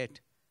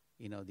forget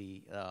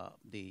the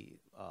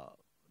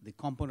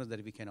components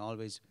that we can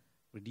always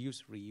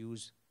reduce,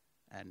 reuse,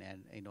 and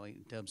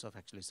in terms of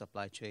actually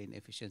supply chain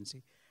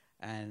efficiency.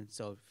 And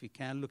so if we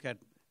can look at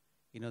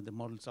the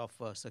models of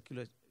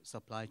circular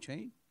supply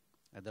chain,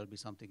 that'll be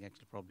something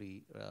actually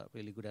probably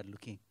really good at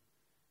looking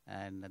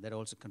and that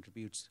also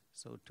contributes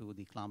to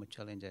the climate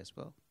challenge as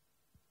well.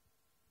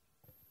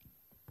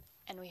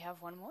 And we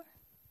have one more.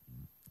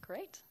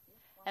 Great.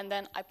 And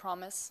then I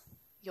promise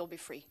you'll be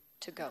free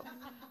to go.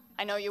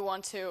 I know you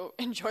want to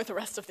enjoy the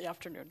rest of the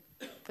afternoon.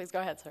 Please go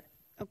ahead, sir.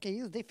 Okay,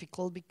 it's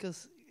difficult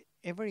because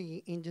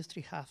every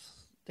industry has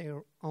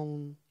their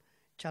own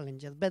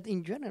challenges. But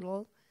in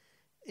general,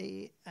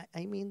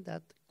 I mean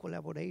that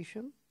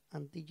collaboration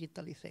and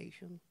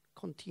digitalization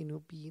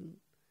continue being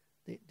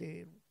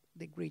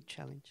the great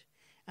challenge.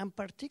 And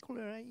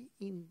particularly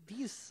in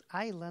this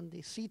island,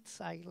 the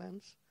SEEDS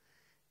Islands,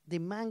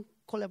 demand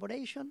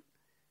collaboration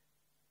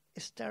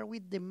start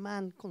with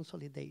demand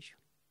consolidation.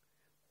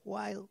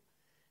 While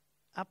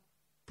a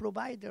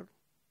provider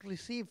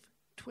receives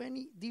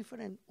 20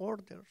 different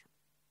orders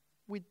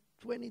with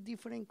 20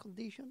 different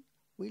conditions,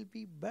 will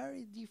be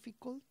very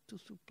difficult to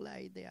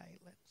supply the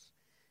islands.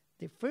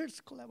 The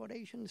first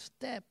collaboration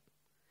step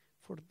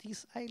for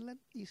this island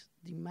is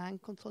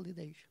demand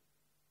consolidation.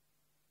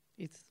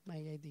 It's my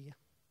idea.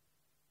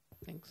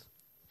 Thanks.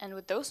 And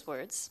with those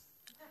words,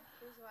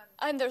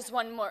 and there's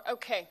one more.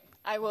 Okay,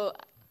 I will.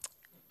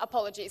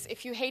 Apologies.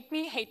 If you hate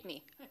me, hate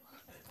me.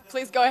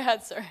 Please go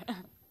ahead, sir.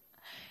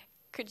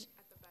 Could you,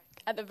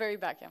 at the very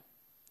back, yeah.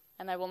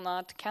 And I will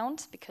not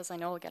count because I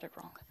know I'll get it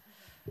wrong.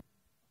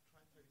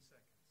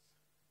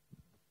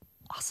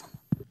 Awesome.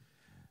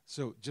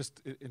 So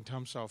just in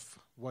terms of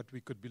what we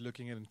could be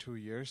looking at in 2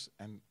 years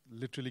and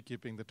literally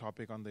keeping the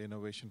topic on the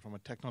innovation from a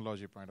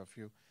technology point of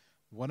view,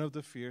 one of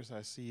the fears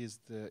I see is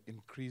the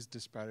increased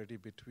disparity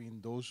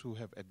between those who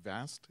have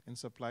advanced in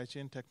supply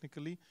chain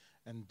technically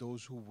and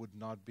those who would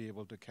not be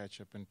able to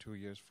catch up in 2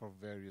 years for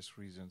various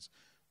reasons,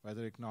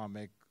 whether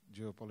economic,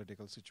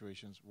 geopolitical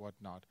situations,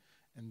 whatnot.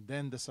 And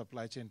then the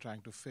supply chain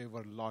trying to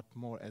favor a lot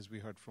more, as we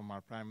heard from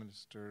our Prime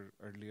Minister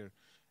earlier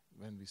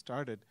when we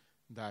started,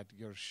 that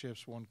your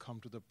ships won't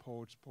come to the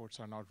ports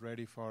are not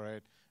ready for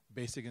it,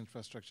 basic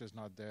infrastructure is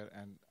not there.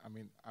 And I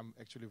mean, I'm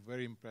actually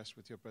very impressed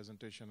with your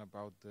presentation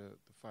about the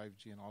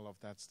 5G and all of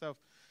that stuff.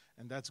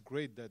 And that's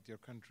great that your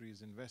country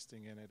is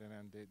investing in it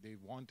and they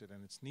want it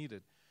and it's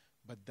needed.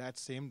 But that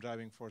same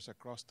driving force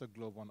across the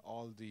globe on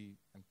all the,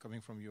 and coming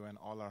from UN,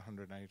 all our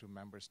 192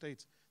 member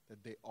states,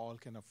 that they all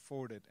can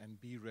afford it and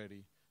be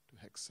ready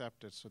to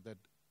accept it so that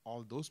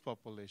all those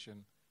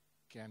population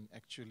can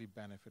actually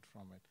benefit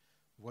from it.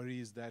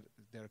 Worry is that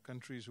there are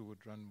countries who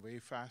would run way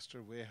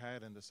faster, way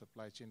ahead, and the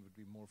supply chain would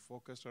be more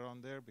focused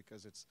around there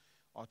because it's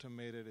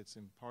automated, it's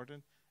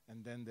important,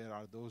 and then there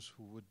are those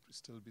who would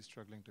still be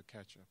struggling to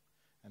catch up.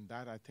 And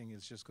that, I think,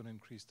 is just going to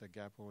increase the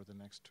gap over the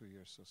next 2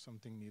 years, so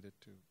something needed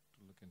to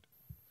look into.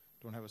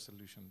 Don't have a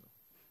solution, though.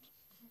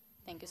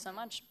 Thank you so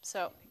much.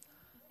 So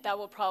that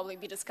will probably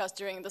be discussed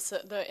during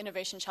the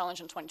Innovation Challenge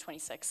in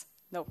 2026.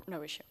 No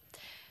issue.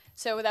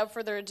 So without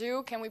further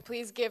ado, can we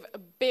please give a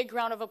big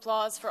round of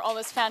applause for all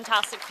this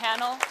fantastic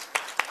panel?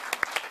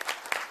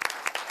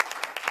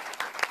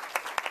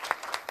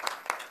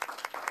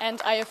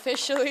 And I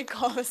officially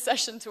call this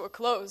session to a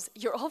close.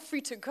 You're all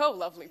free to go,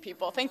 lovely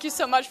people. Thank you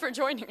so much for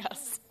joining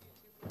us.